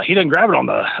grab it on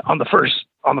the first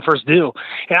deal.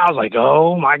 And I was like,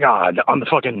 oh my God, on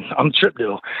the trip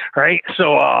deal. Right.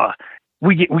 So,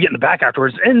 we get in the back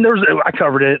afterwards, and I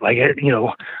covered it, like, you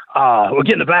know, we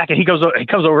get in the back, and he comes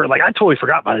over, like, I totally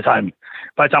forgot by the time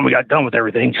we got done with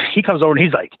everything. He comes over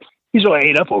and he's really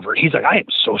ate up over it. He's like, I am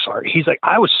so sorry. He's like,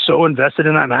 I was so invested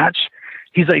in that match.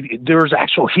 He's like, there was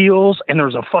actual heels and there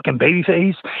was a fucking baby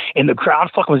face, and the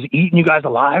crowd fucking was eating you guys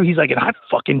alive. He's like, and I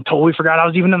fucking totally forgot I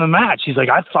was even in the match. He's like,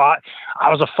 I thought I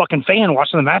was a fucking fan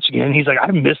watching the match again. He's like, I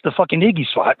missed the fucking Iggy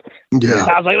spot. Yeah.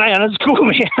 I was like, man, that's cool,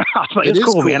 man. I was like, it's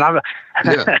cool, man. I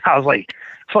was like,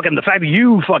 fucking the fact that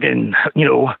you fucking, you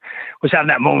know, was having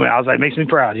that moment, I was like, makes me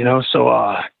proud, you know?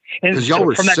 So, and y'all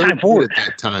were from that so time forward, at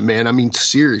that time, man. I mean,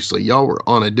 seriously, y'all were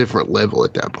on a different level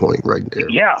at that point, right there.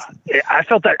 Yeah, I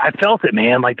felt it,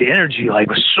 man. Like the energy, like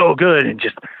was so good, and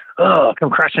just come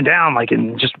crashing down, like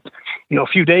in just, you know, a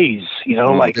few days. You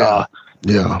know, like that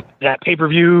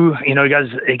pay-per-view. You know, he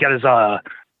got his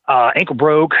ankle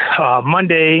broke.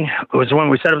 Monday was when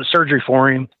we set up the surgery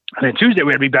for him, and then Tuesday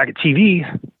we had to be back at TV,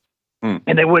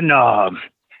 and they wouldn't.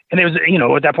 And it was, you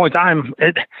know, at that point in time,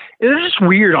 it was just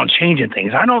weird on changing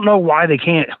things. I don't know why they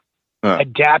can't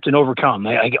adapt and overcome.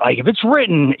 Like if it's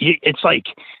written, it's like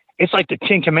the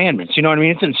 10 Commandments. You know what I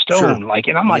mean? It's in stone. Sure. Like,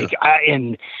 and I'm like,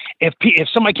 and if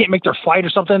somebody can't make their flight or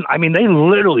something, I mean, they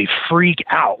literally freak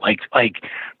out. Like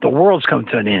the world's come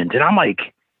to an end. And I'm like,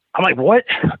 what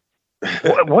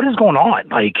is going on?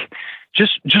 Like,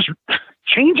 just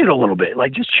change it a little bit.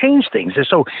 Like, just change things. And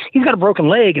so he's got a broken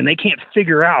leg, and they can't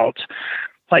figure out.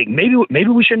 Like, maybe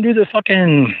we shouldn't do the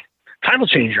fucking title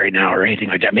change right now or anything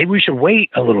like that. Maybe we should wait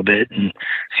a little bit and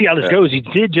see how this goes. He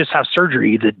did just have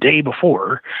surgery the day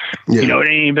before. You know, it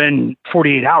ain't even been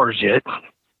 48 hours yet.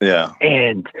 Yeah.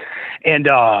 And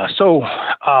so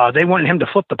they wanted him to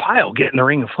flip the pile, get in the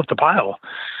ring and flip the pile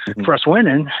for us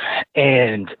winning,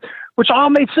 and which all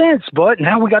made sense. But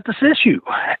now we got this issue,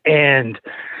 and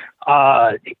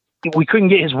we couldn't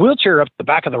get his wheelchair up the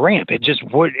back of the ramp. It just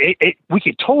would. We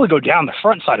could totally go down the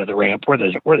front side of the ramp where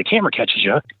the camera catches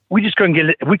you. We just couldn't get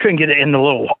it. We couldn't get it in the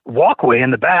little walkway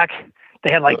in the back.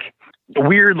 They had like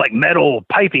weird like metal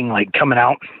piping like coming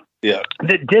out. Yeah,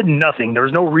 that did nothing. There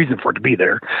was no reason for it to be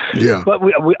there. Yeah, but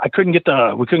we couldn't get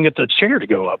the chair to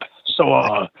go up.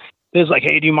 So it was like,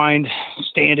 hey, do you mind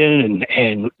standing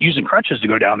and using crutches to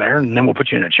go down there, and then we'll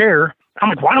put you in a chair. I'm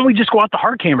like, why don't we just go out the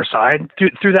hard camera side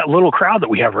through that little crowd that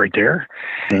we have right there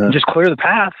and just clear the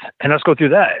path and let's go through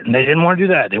that. And they didn't want to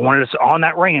do that. They wanted us on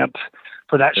that ramp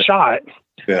for that shot.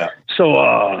 Yeah.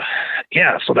 So,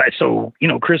 so, you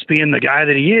know, Chris being the guy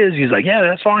that he is, he's like, yeah,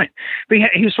 that's fine. But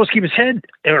he was supposed to keep his head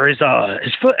or his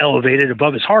foot elevated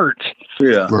above his heart.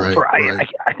 Yeah. For, I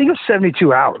think it was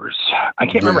 72 hours. I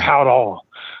can't remember how it all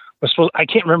was supposed. I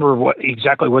can't remember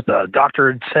exactly what the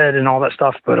doctor had said and all that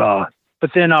stuff. But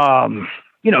then,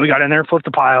 you know, we got in there, flipped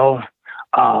the pile,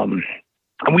 and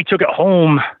we took it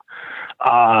home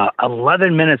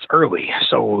 11 minutes early.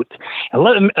 So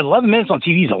 11 minutes on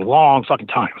TV is a long fucking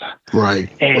time. Right.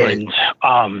 And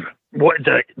what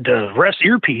the rest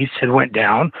earpiece had went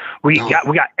down. We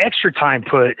got extra time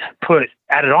put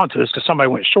added onto us because somebody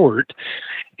went short.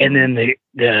 And then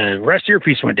the rest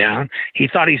earpiece went down. He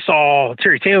thought he saw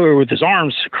Terry Taylor with his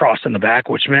arms crossed in the back,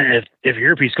 which meant if your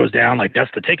earpiece goes down, like that's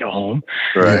the ticket home.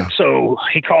 Right. So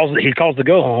he calls the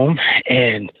go home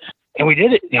and we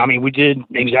did it. I mean, we did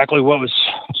exactly what was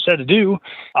said to do.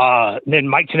 Then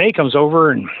Mike Tenay comes over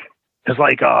and is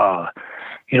like,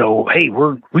 you know, hey,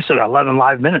 we still got 11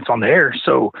 live minutes on the air.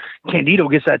 So Candido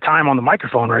gets that time on the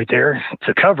microphone right there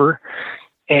to cover.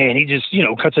 And he just, you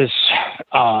know, cuts his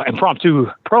impromptu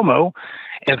promo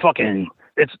and fucking,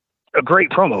 it's a great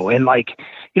promo. And like,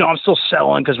 you know, I'm still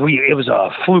selling because it was a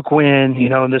fluke win, you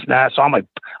know, and this and that. So I'm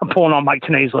pulling on Mike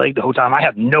Tenay's leg the whole time. I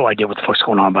have no idea what the fuck's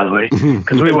going on, by the way,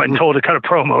 because we wasn't told to cut a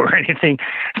promo or anything.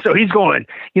 So he's going,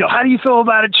 you know, how do you feel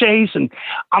about it, Chase? And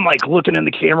I'm like looking in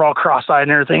the camera all cross-eyed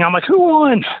and everything. I'm like, who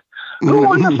won? Who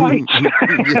won the fight?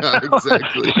 Yeah,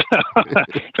 exactly.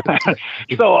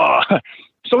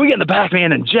 So we get in the back,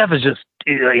 man, and Jeff is just,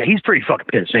 he's pretty fucking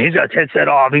pissed. Man. He's got his headset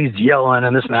off. He's yelling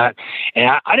and this and that.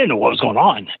 And I didn't know what was going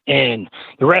on. And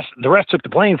the rest took the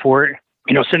blame for it,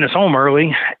 you know, sending us home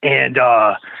early. And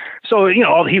so, you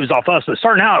know, all the heat was off us. But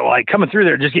starting out, like coming through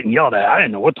there, just getting yelled at. I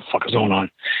didn't know what the fuck was going on.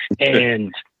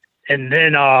 And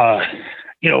then,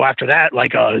 you know, after that,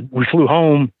 like we flew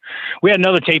home. We had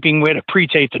another taping. We had a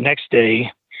pre-tape the next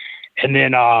day. And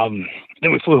then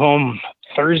we flew home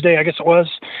Thursday, I guess it was.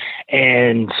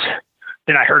 And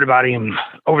then I heard about him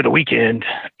over the weekend,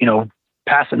 you know,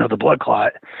 passing of the blood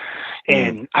clot.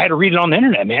 And I had to read it on the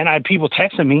internet, man. I had people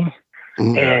texting me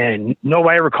and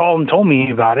nobody ever called and told me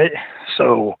about it.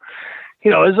 So,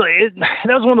 you know, that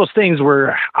was one of those things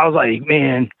where I was like,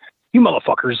 man, you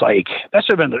motherfuckers, like that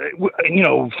should have been you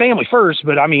know, family first.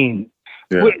 But I mean,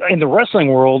 in the wrestling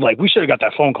world, like we should have got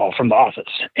that phone call from the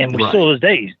office and we still to this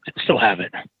day still have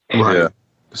it. Right. Yeah.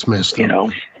 It's messed up. You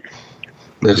know,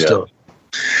 messed up.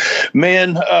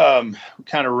 Man,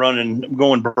 kind of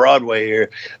going Broadway here.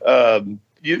 Do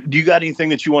you got anything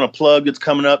that you want to plug that's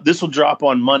coming up? This will drop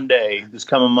on Monday, this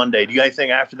coming Monday. Do you got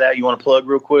anything after that you want to plug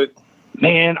real quick?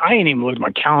 Man, I ain't even looked at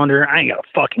my calendar. I ain't got a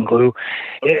fucking clue.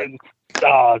 Okay.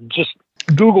 Just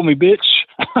Google me, bitch.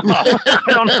 I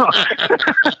don't know.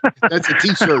 That's a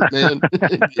t-shirt, man.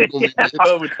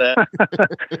 Go with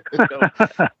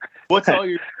that. What's all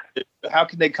how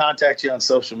can they contact you on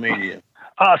social media?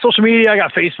 Social media, I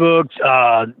got Facebook,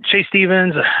 Chase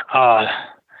Stevens. I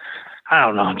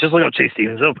don't know. Just look up Chase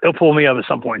Stevens. He'll pull me up at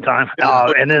some point in time.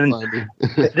 And then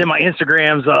my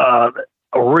Instagram's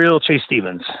a real Chase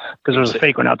Stevens because there's a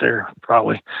fake one out there,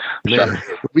 probably. Man,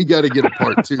 we got to get a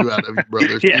part 2 out of you,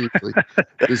 brother. Seriously.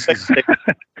 This is,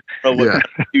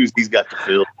 he's got to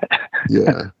fill.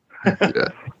 Yeah.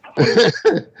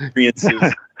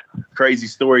 Experiences. Crazy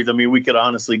stories. I mean, we could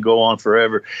honestly go on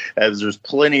forever, as there's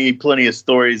plenty of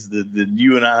stories that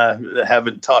you and I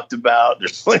haven't talked about.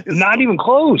 There's not even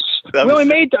close. We only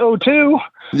made the 02.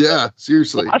 Yeah,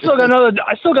 seriously. I still got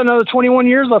another 21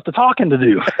 years left of talking to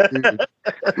do.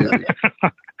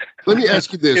 Let me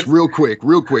ask you this real quick.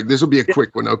 This will be a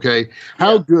quick one, okay?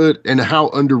 How good and how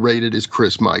underrated is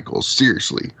Chris Michaels?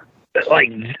 Seriously.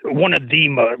 Like one of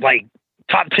the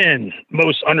top 10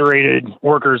 most underrated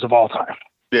workers of all time.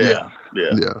 Yeah.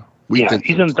 He's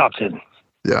in the top 10.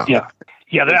 Yeah.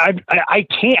 I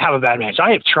can't have a bad match.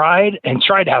 I have tried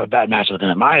to have a bad match with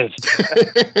him.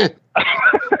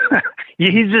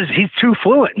 He's too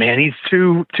fluent, man. He's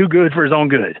too good for his own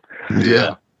good.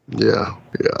 Yeah.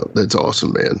 That's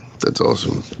awesome, man. That's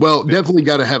awesome. Well, definitely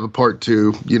got to have a part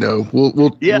 2. You know,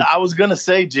 we'll. Yeah, I was gonna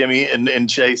say, Jimmy and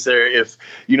Chase, there. If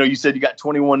you said you got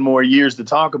 21 more years to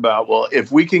talk about. Well,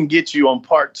 if we can get you on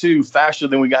part 2 faster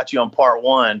than we got you on part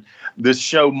 1, this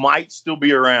show might still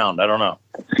be around. I don't know.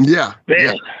 Yeah.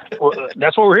 Well,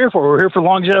 that's what we're here for. We're here for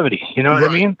longevity. You know what I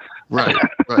mean? Right.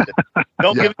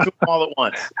 Don't give it to them all at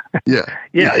once. Yeah.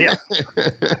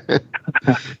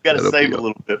 Got to save a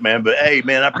little bit, man. But hey,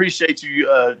 man, I appreciate you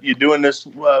you doing this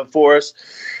for us,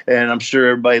 and I'm sure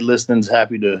everybody listening's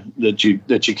happy that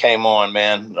you came on,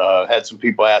 man. Had some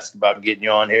people ask about getting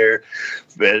you on here,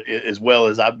 but as well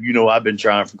as I've been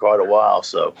trying for quite a while.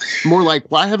 So more like,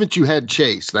 why haven't you had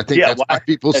Chase? I think that's what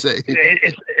people say.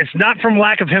 It's not from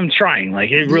lack of him trying.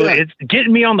 Like it really, it's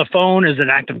getting me on the phone is an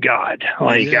act of God.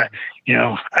 Like I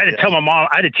had to tell my mom,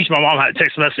 I had to teach my mom how to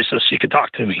text message so she could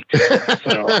talk to me.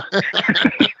 So.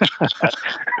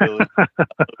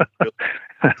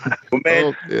 Well,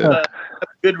 man, have a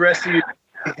good rest of you.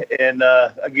 And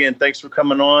again, thanks for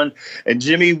coming on. And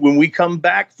Jimmy, when we come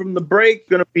back from the break,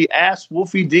 going to be Ask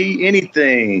Wolfie D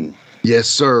Anything. Yes,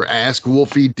 sir. Ask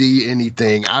Wolfie D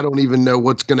anything. I don't even know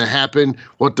what's going to happen,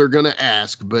 what they're going to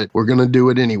ask, but we're going to do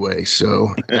it anyway.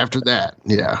 So after that,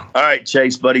 yeah. All right,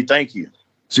 Chase, buddy. Thank you.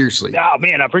 Seriously. Oh,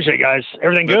 man, I appreciate it, guys.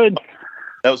 Everything good?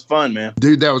 That was fun, man.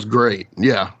 Dude, that was great.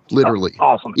 Yeah, literally.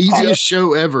 Awesome. Easiest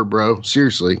show ever, bro.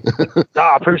 Seriously.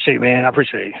 I appreciate it, man. I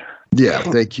appreciate it. Yeah,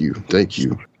 thank you.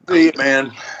 See you,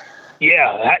 man.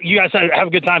 Yeah, you guys have a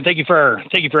good time. Thank you for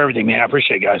everything, man. I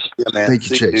appreciate it, guys. Yeah, man. Thank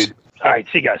you, Chase. Dude. All right,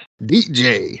 see you guys.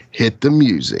 DJ, hit the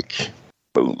music.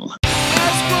 Boom.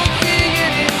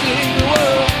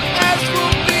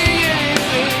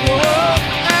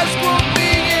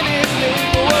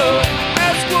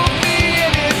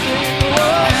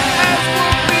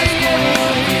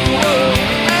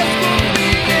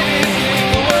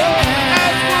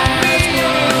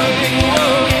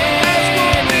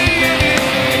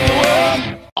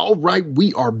 All right,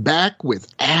 we are back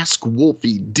with Ask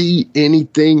Wolfie D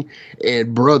Anything,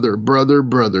 and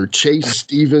brother, Chase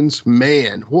Stevens.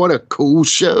 Man, what a cool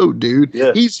show, dude.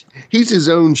 Yeah. He's his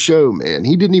own show, man.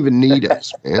 He didn't even need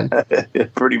us, man.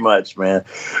 Pretty much, man.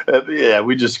 Yeah,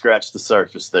 we just scratched the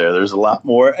surface there. There's a lot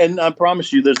more, and I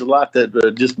promise you, there's a lot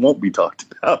that just won't be talked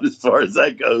about as far as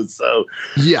that goes. So,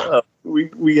 Yeah.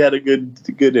 We had a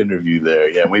good interview there.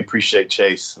 Yeah, we appreciate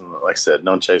Chase. And like I said,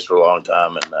 known Chase for a long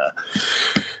time,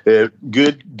 and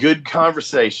good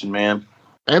conversation, man.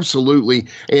 Absolutely.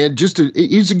 And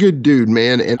he's a good dude,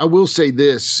 man. And I will say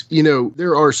this,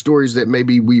 there are stories that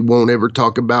maybe we won't ever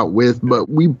talk about but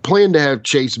we plan to have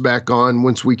Chase back on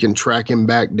once we can track him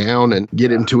back down and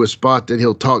get him to a spot that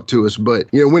he'll talk to us. But,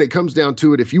 when it comes down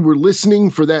to it, if you were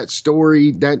listening for that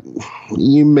story, that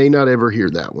you may not ever hear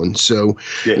that one. So,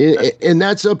 and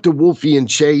that's up to Wolfie and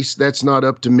Chase. That's not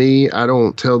up to me. I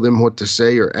don't tell them what to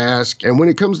say or ask. And when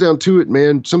it comes down to it,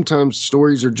 man, sometimes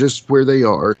stories are just where they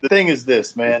are. The thing is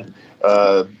this, man,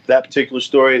 that particular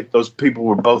story, those people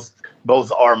were both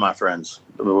are my friends.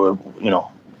 I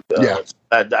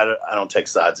don't take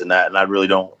sides in that, and I really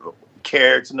don't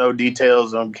care to know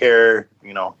details. I don't care,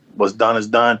 what's done is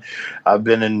done. I've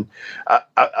been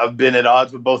at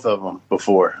odds with both of them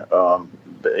before,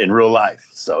 in real life.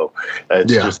 So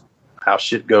it's just how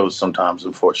shit goes sometimes,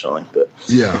 unfortunately. But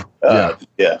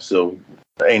so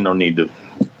there ain't no need to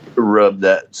rub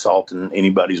that salt in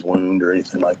anybody's wound or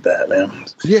anything like that, man.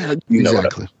 Yeah,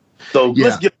 exactly. So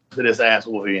let's get to this Ask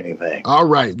Wolfie Anything. All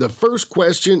right. The first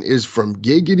question is from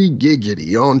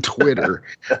Giggity on Twitter.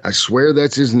 I swear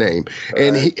that's his name.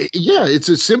 And it's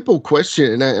a simple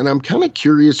question. And I'm kind of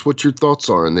curious what your thoughts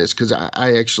are on this, because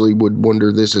I actually would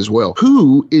wonder this as well.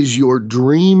 Who is your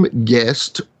dream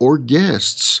guest or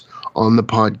guests on the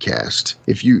podcast?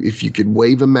 If you could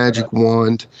wave a magic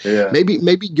wand,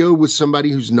 maybe go with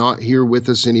somebody who's not here with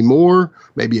us anymore,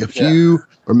 maybe a few,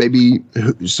 or maybe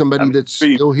somebody that's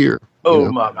still here.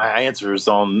 My answer is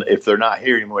on, if they're not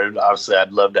here anymore, obviously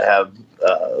I'd love to have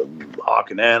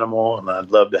Hawk and Animal, and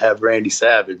I'd love to have Randy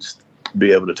Savage,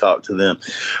 be able to talk to them.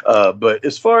 But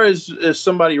as far as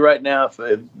somebody right now, if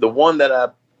the one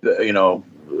that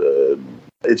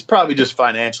it's probably just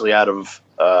financially out of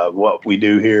what we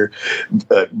do here,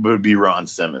 would be Ron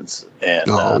Simmons. And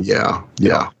I'm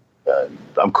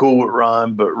cool with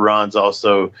Ron, but Ron's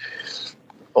also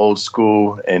old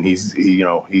school, and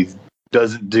he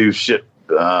doesn't do shit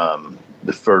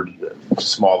for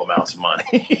small amounts of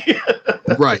money.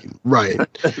 Right.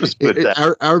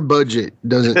 Our budget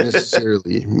doesn't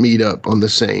necessarily meet up on the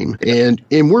same, and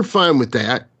we're fine with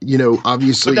that.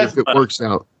 Obviously, if it works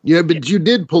out. Yeah, but you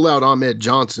did pull out Ahmed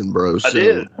Johnson, bro. So, I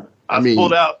did. I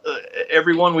pulled out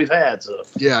everyone we've had. So.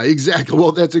 Yeah, exactly.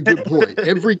 Well, that's a good point.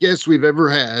 Every guest we've ever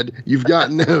had, you've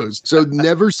gotten those. So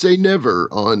never say never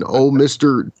on old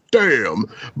Mr. Damn.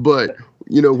 But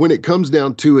when it comes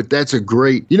down to it, that's a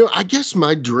great, I guess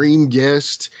my dream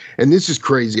guest, and this is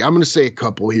crazy, I'm going to say a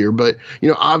couple here, but,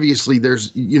 obviously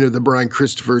there's, the Brian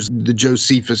Christophers, the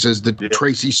Josephus, the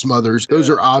Tracy Smothers. Those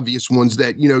are obvious ones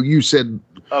that, you said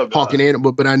Hawk and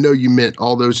Animal, but I know you meant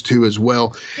all those two as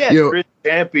well. Yeah, Chris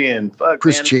Champion.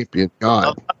 Chris Champion,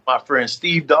 God. My friend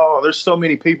Steve Dahl. There's so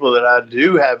many people that I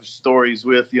do have stories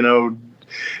with,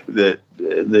 that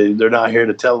they're not here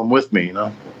to tell them with me,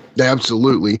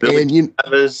 Absolutely.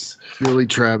 Billy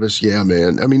Travis. Yeah,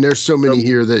 man. I mean, there's so many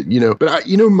here that, but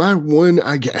my one,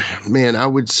 I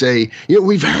would say,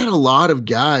 we've had a lot of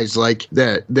guys like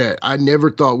that I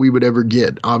never thought we would ever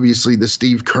get. Obviously the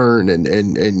Steve Kern and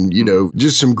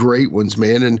just some great ones,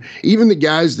 man. And even the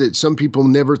guys that some people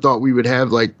never thought we would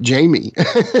have, like Jamie.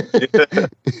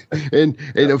 and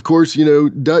of course,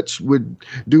 Dutch would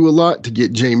do a lot to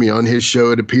get Jamie on his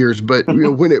show, it appears. But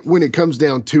when it comes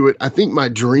down to it, I think my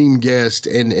dream guest,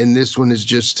 and this one is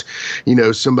just,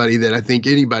 somebody that I think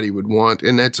anybody would want,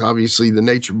 and that's obviously the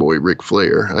Nature Boy, Ric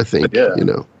Flair. I think, there's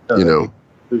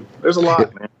a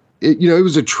lot, man. It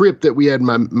was a trip that we had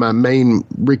my main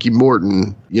Ricky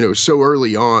Morton, so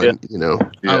early on,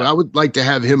 I would like to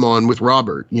have him on with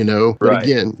Robert, but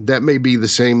again, that may be the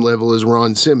same level as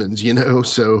Ron Simmons,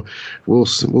 so we'll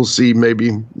see maybe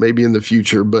in the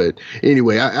future. But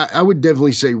anyway, I would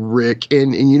definitely say Rick,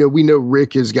 and we know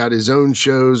Rick has got his own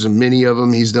shows, and many of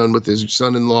them he's done with his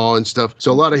son-in-law and stuff.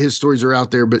 So a lot of his stories are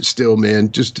out there, but still,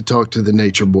 man, just to talk to the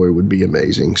Nature Boy would be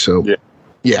amazing. So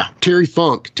yeah, Terry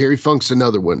Funk. Terry Funk's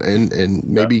another one, and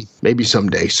maybe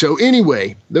someday. So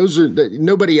anyway,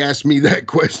 nobody asked me that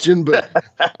question, but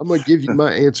I'm gonna give you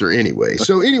my answer anyway.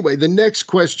 So anyway, the next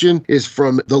question is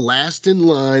from the Last in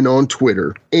Line on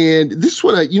Twitter, and this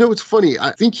one, it's funny.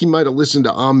 I think he might have listened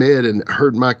to Ahmed and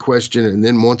heard my question, and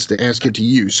then wants to ask it to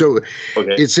you. So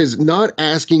It says, not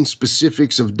asking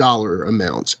specifics of dollar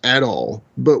amounts at all,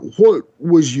 but what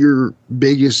was your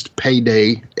biggest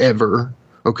payday ever?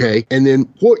 Okay. And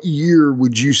then what year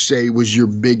would you say was your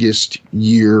biggest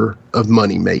year of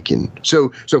money making?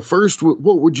 So first, what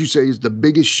would you say is the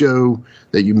biggest show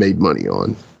that you made money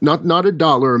on? Not a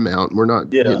dollar amount. We're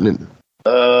not getting in.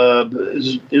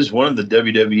 Is one of the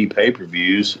WWE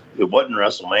pay-per-views. It wasn't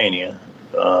WrestleMania.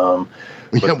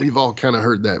 We've all kind of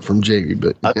heard that from Jamie,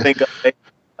 but I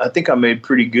think I made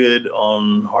pretty good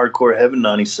on Hardcore Heaven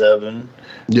 97.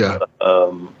 Yeah.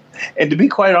 And to be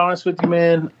quite honest with you,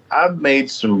 man, I've made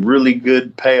some really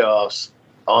good payoffs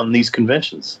on these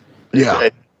conventions. Yeah.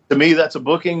 To me, that's a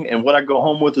booking, and what I go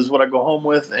home with is what I go home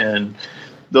with, and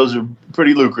those are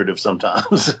pretty lucrative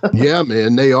sometimes. Yeah,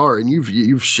 man, they are. And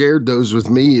you've shared those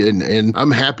with me, and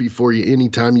I'm happy for you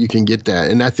anytime you can get that.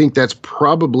 And I think that's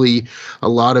probably a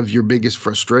lot of your biggest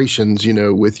frustrations,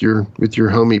 with your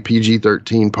homie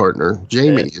PG-13 partner,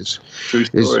 Jamie, true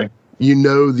story.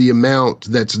 The amount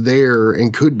that's there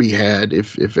and could be had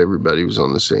if everybody was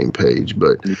on the same page.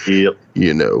 But,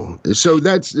 so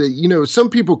that's, some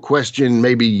people question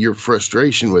maybe your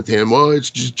frustration with him. Well, it's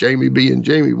just Jamie being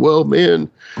Jamie. Well, man,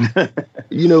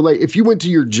 like if you went to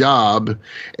your job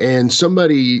and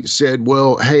somebody said,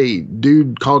 well, hey,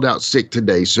 dude called out sick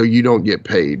today, so you don't get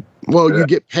paid. Well, you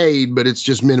get paid, but it's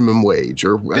just minimum wage,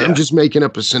 or I'm just making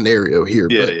up a scenario here.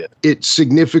 It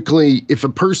significantly, if a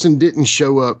person didn't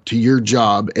show up to your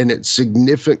job and it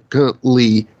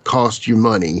significantly cost you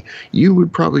money, you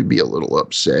would probably be a little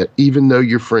upset, even though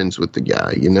you're friends with the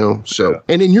guy, So,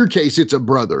 and in your case, it's a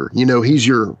brother, he's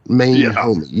your main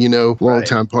homie,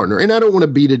 longtime partner. And I don't want to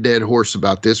beat a dead horse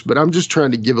about this, but I'm just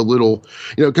trying to give a little,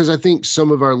 because I think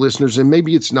some of our listeners, and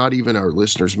maybe it's not even our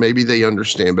listeners, maybe they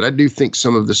understand, but I do think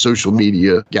some of the social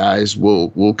media guys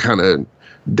will kind of,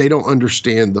 they don't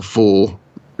understand the full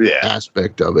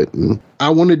aspect of it. And I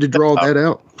wanted to draw that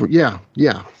out. Yeah.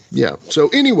 So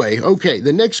anyway, okay.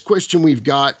 The next question we've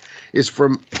got is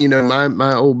from,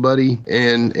 my old buddy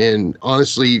and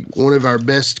honestly, one of our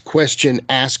best question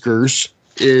askers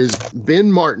is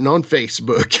Ben Martin on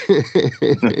Facebook.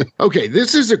 Okay.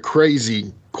 This is a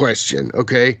crazy question.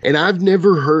 Okay. And I've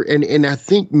never heard, and I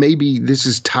think maybe this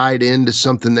is tied into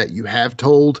something that you have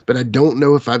told, but I don't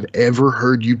know if I've ever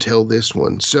heard you tell this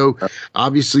one. So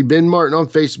obviously Ben Martin on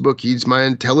Facebook, he's my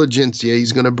intelligentsia.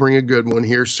 He's going to bring a good one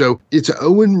here. So it's an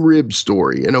Owen Rib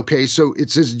story. And okay, so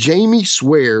it says Jamie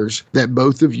swears that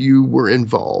both of you were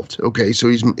involved. Okay. So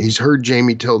he's heard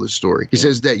Jamie tell the story. He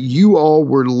says that you all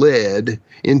were led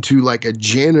into like a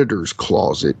janitor's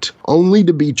closet only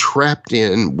to be trapped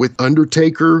in with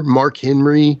Undertaker, Mark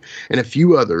Henry, and a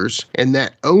few others, and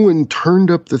that Owen turned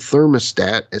up the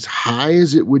thermostat as high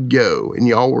as it would go, and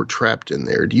y'all were trapped in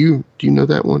there. Do you know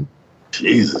that one?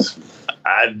 Jesus,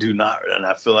 I do not, and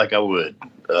I feel like I would.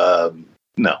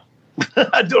 No.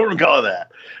 I don't recall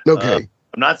that. Okay.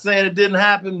 I'm not saying it didn't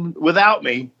happen without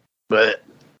me, but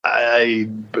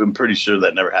I'm pretty sure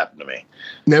that never happened to me.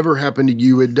 Never happened to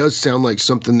you. It does sound like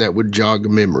something that would jog a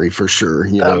memory for sure.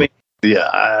 You know? I mean, yeah,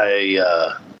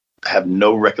 I have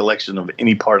no recollection of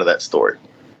any part of that story.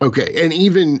 Okay. And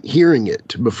even hearing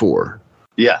it before.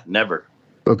 Yeah, never.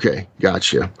 Okay.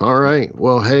 Gotcha. All right.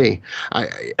 Well, hey,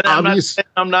 I'm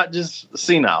not just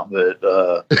senile,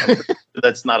 but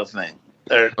that's not a thing.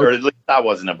 Or at least I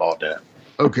wasn't involved in it.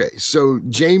 Okay, so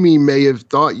Jamie may have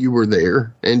thought you were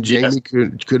there, and Jamie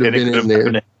could have been in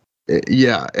there.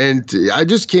 Yeah, and I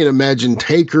just can't imagine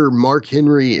Taker, Mark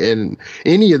Henry, and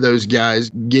any of those guys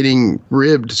getting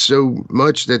ribbed so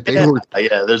much that they were.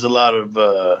 Yeah, there's a lot of.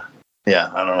 I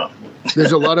don't know.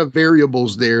 There's a lot of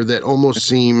variables there that almost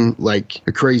seem like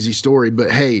a crazy story, but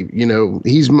hey, you know,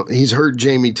 he's heard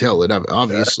Jamie tell it,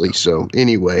 obviously. So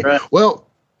anyway, well.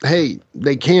 Hey,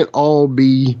 they can't all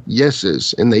be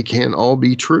yeses, and they can't all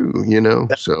be true, you know.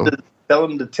 So tell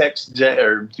them to text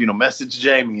message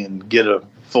Jamie and get a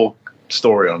full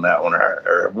story on that one.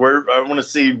 Or where I want to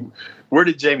see, where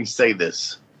did Jamie say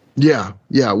this? Yeah,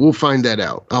 we'll find that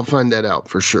out. I'll find that out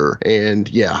for sure. And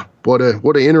yeah, what an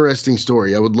interesting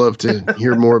story. I would love to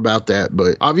hear more about that.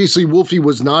 But obviously, Wolfie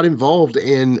was not involved,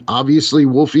 and obviously,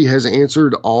 Wolfie has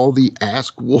answered all the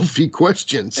Ask Wolfie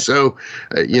questions. So,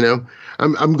 you know.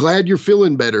 I'm glad you're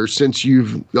feeling better since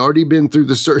you've already been through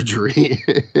the surgery.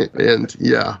 And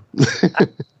yeah.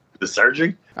 The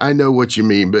surgery? I know what you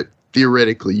mean, but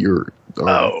theoretically you're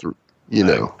through, you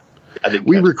know.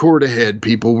 We record ahead,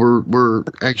 people. We're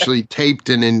actually taped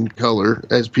and in color,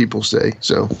 as people say.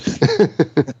 So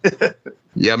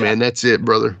yeah, man, that's it,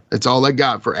 brother. That's all I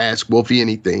got for Ask Wolfie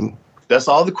Anything. That's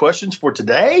all the questions for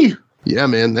today? Yeah,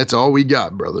 man, that's all we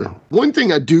got, brother. One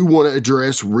thing I do want to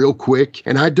address real quick,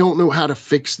 and I don't know how to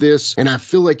fix this, and I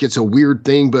feel like it's a weird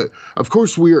thing, but of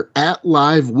course we are at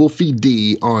Live Wolfie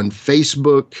D on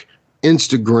Facebook,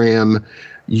 Instagram,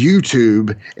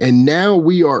 YouTube, and now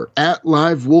we are at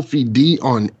Live Wolfie D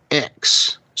on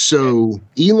X. So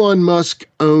Elon Musk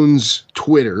owns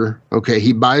Twitter. Okay,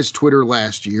 he buys Twitter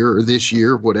last year or this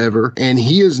year, whatever, and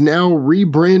he has now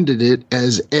rebranded it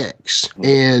as X.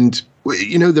 And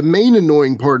you know, the main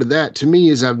annoying part of that to me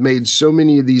is I've made so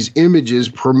many of these images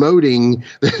promoting,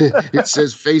 it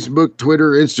says Facebook,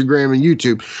 Twitter, Instagram, and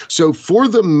YouTube. So for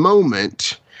the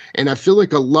moment, and I feel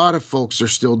like a lot of folks are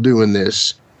still doing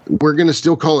this, we're going to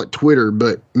still call it Twitter,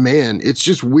 but man, it's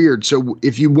just weird. So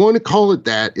if you want to call it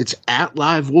that, it's at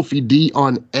Live Wolfie D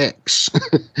on X.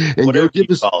 And whatever you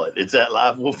call it, it's at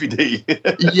Live Wolfie D.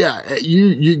 Yeah,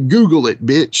 you Google it,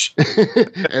 bitch.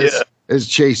 As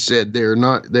Chase said there,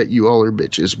 not that you all are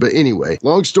bitches. But anyway,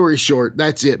 long story short,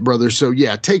 that's it, brother. So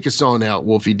yeah, take us on out,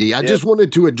 Wolfie D. I just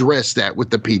wanted to address that with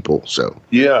the people. So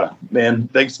yeah, man.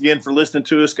 Thanks again for listening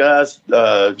to us, guys.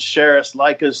 Share us,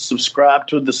 like us, subscribe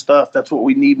to the stuff. That's what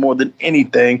we need more than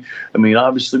anything. I mean,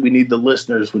 obviously we need the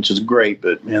listeners, which is great,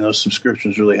 but man, those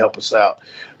subscriptions really help us out.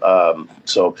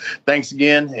 So thanks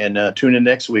again, and tune in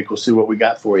next week. We'll see what we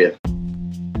got for you.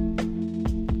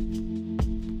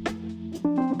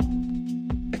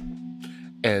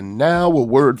 And now a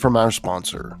word from our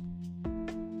sponsor.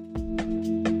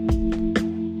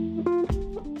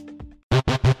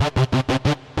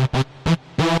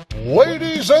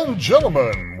 Ladies and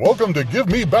gentlemen, welcome to Give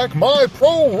Me Back My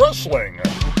Pro Wrestling,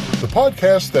 the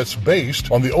podcast that's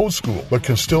based on the old school but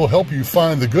can still help you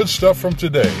find the good stuff from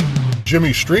today.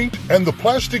 Jimmy Street and the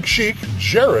Plastic Sheik,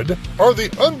 Jared, are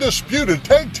the undisputed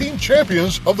tag team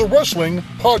champions of the wrestling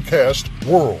podcast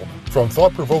world. From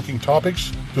thought-provoking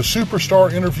topics to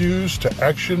superstar interviews to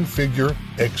action figure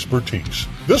expertise.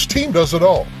 This team does it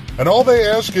all. And all they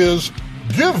ask is,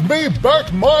 give me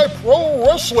back my pro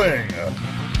wrestling!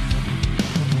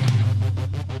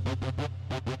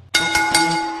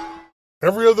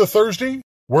 Every other Thursday,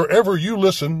 wherever you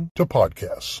listen to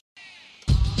podcasts.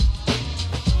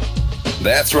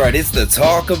 That's right, it's the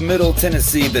Talk of Middle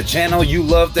Tennessee, the channel you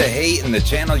love to hate and the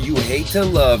channel you hate to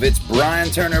love. It's Brian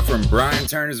Turner from Brian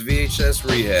Turner's VHS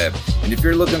Rehab. And if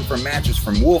you're looking for matches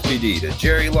from Wolfie D to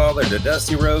Jerry Lawler to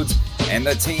Dusty Rhodes and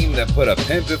the team that put a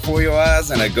pimp before your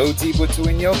eyes and a goatee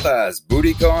between your thighs,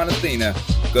 Booty Call and Athena,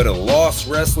 go to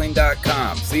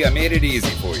lostwrestling.com. See, I made it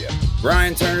easy for you.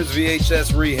 Brian Turner's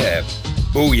VHS Rehab.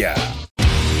 Booyah!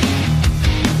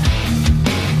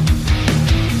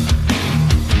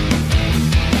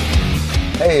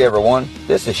 Hey Hey everyone,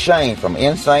 this is Shane from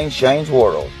Insane Shane's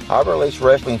World. I release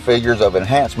wrestling figures of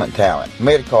enhancement talent,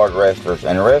 mid-card wrestlers,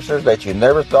 and wrestlers that you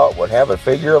never thought would have a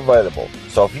figure available.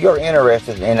 So if you're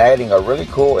interested in adding a really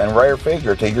cool and rare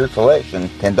figure to your collection,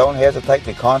 then don't hesitate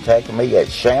to contact me at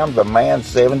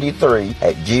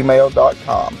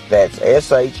shamtheman73@gmail.com. That's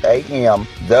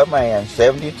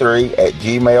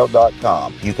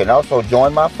SHAMtheman73@gmail.com. You can also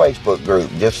join my Facebook group.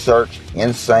 Just search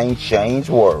Insane Shane's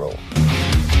World.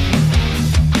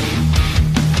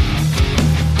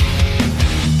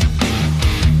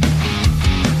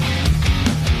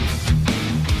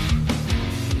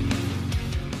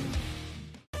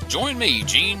 Join me,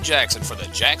 Gene Jackson, for the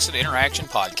Jackson Interaction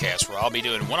Podcast, where I'll be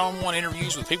doing one-on-one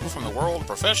interviews with people from the world of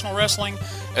professional wrestling,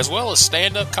 as well as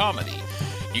stand-up comedy.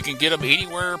 You can get them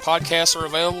anywhere podcasts are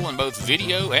available in both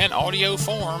video and audio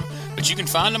form, but you can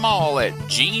find them all at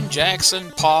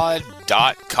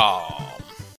genejacksonpod.com.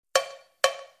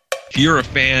 If you're a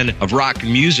fan of rock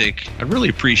music, I'd really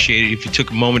appreciate it if you took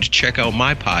a moment to check out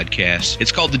my podcast.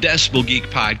 It's called the Decibel Geek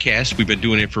Podcast. We've been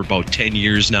doing it for about 10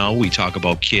 years now. We talk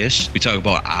about Kiss. We talk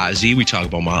about Ozzy. We talk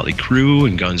about Motley Crue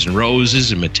and Guns N'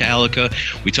 Roses and Metallica.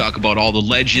 We talk about all the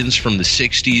legends from the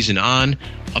 60s and on,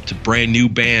 up to brand new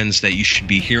bands that you should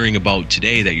be hearing about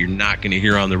today that you're not going to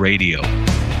hear on the radio.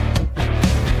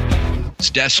 It's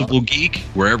Decibel Geek.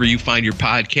 Wherever you find your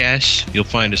podcasts, you'll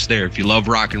find us there. If you love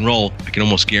rock and roll, I can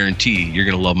almost guarantee you're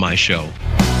going to love my show.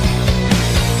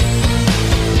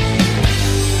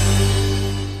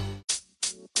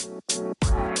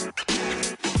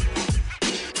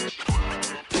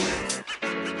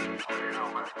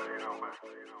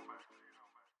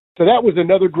 So that was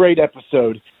another great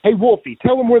episode. Hey, Wolfie,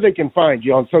 tell them where they can find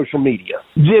you on social media.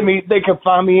 Jimmy, they can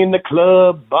find me in the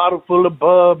club, bottle full of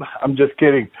bub. I'm just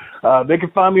kidding. They can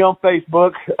find me on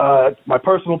Facebook. My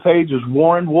personal page is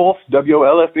Warren Wolf,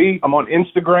 WOLFE. I'm on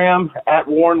Instagram at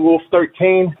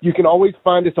WarrenWolf13. You can always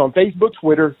find us on Facebook,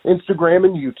 Twitter, Instagram,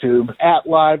 and YouTube at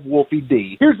Live Wolfie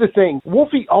D. Here's the thing.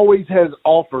 Wolfie always has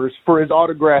offers for his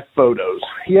autographed photos.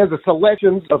 He has a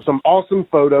selection of some awesome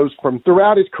photos from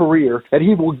throughout his career that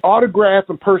he will autograph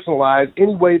and personalize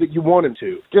any way that you want him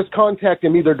to. Just contact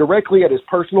him either directly at his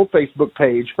personal Facebook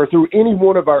page or through any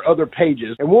one of our other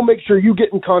pages, and we'll make sure you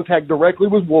get in contact directly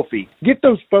with Wolfie. Get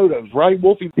those photos, right,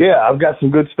 Wolfie? Yeah, I've got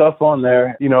some good stuff on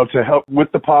there, to help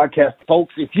with the podcast.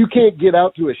 Folks, if you can't get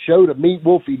out to a show to meet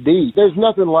Wolfie D, there's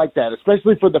nothing like that,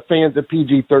 especially for the fans of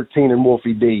PG-13 and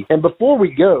Wolfie D. And before we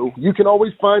go, you can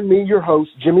always find me, your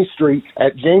host, Jimmy Street,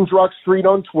 at James Rock Street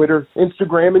on Twitter,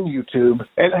 Instagram, and YouTube.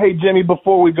 And hey, Jimmy,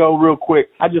 before we go real quick,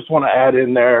 I just want to add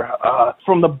in there,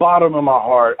 from the bottom of my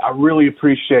heart, I really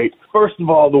appreciate, first of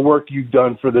all, the work you've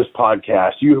done for this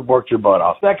podcast. You have worked your butt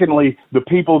off. Secondly, the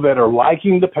people that are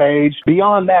liking the page.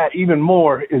 Beyond that, even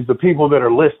more, is the people that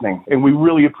are listening, and we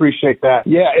really appreciate that.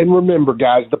 Yeah, and remember,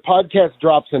 guys, the podcast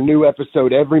drops a new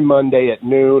episode every Monday at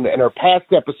noon, and our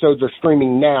past episodes are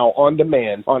streaming now on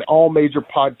demand on all major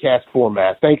podcast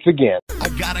formats. Thanks again. I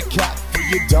got a cap for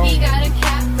your dome. He got a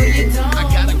cap for your dome. I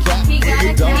got a cap for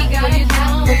your dome. He got a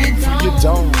cap for your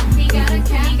dome. He got a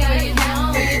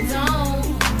cap for your dome.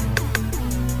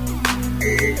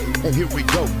 And here we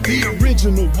go. The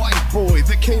original white boy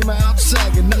that came out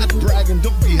sagging, not bragging,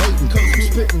 don't be hating, cause I'm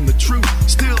spitting the truth.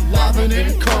 Still livin'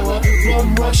 in color,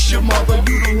 from rush your mother,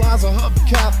 utilize a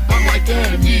hubcap, unlike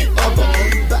any other.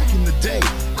 Back in the day,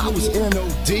 I was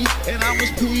N-O-D, and I was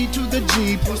P to the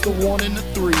G, plus the 1 and the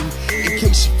 3. In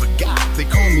case you forgot, they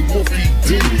call me Wolfie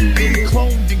D. Been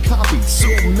cloned and copied so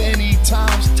many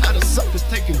times, tired of suckers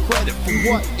taking credit for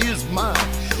what is mine.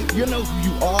 You know who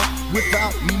you are,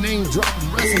 without me name dropping.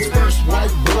 Wrestling's first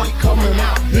white boy coming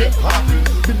out hip-hopping.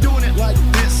 Been doing it like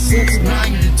this since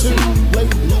 92.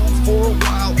 Laid low for a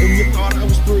while and you thought I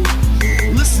was through.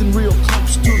 Listen real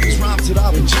close to these rhymes that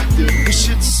I've injected. This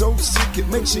shit's so sick it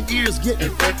makes your ears get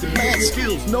infected. Mad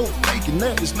skills, no faking,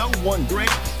 there is no one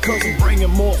great. Cause I'm bringing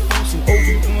more folks than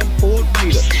Obi-Wan or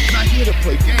Vader. Not here to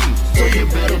play games, so you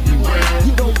better beware.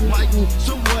 You don't like me,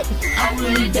 so what? I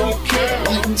really don't care.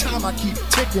 Like time I keep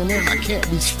ticking and I can't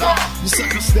be stopped. You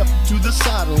sucker step to the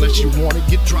side unless you wanna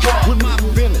get dropped. With my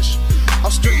finish,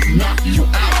 I'll straight knock you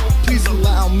out. Please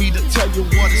allow me to tell you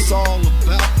what it's all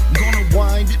about. I'm gonna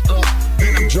wind it up,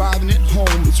 then I'm driving it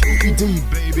home. It's Wolfie D,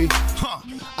 baby.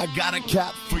 I got a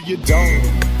cap for your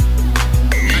dome.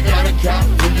 I got a cap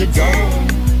for your dome.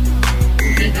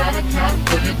 He got a cap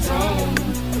for your dome.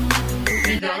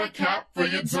 He got a cap for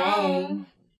your dome.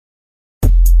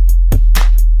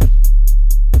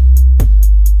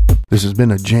 This has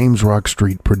been a James Rock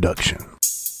Street production.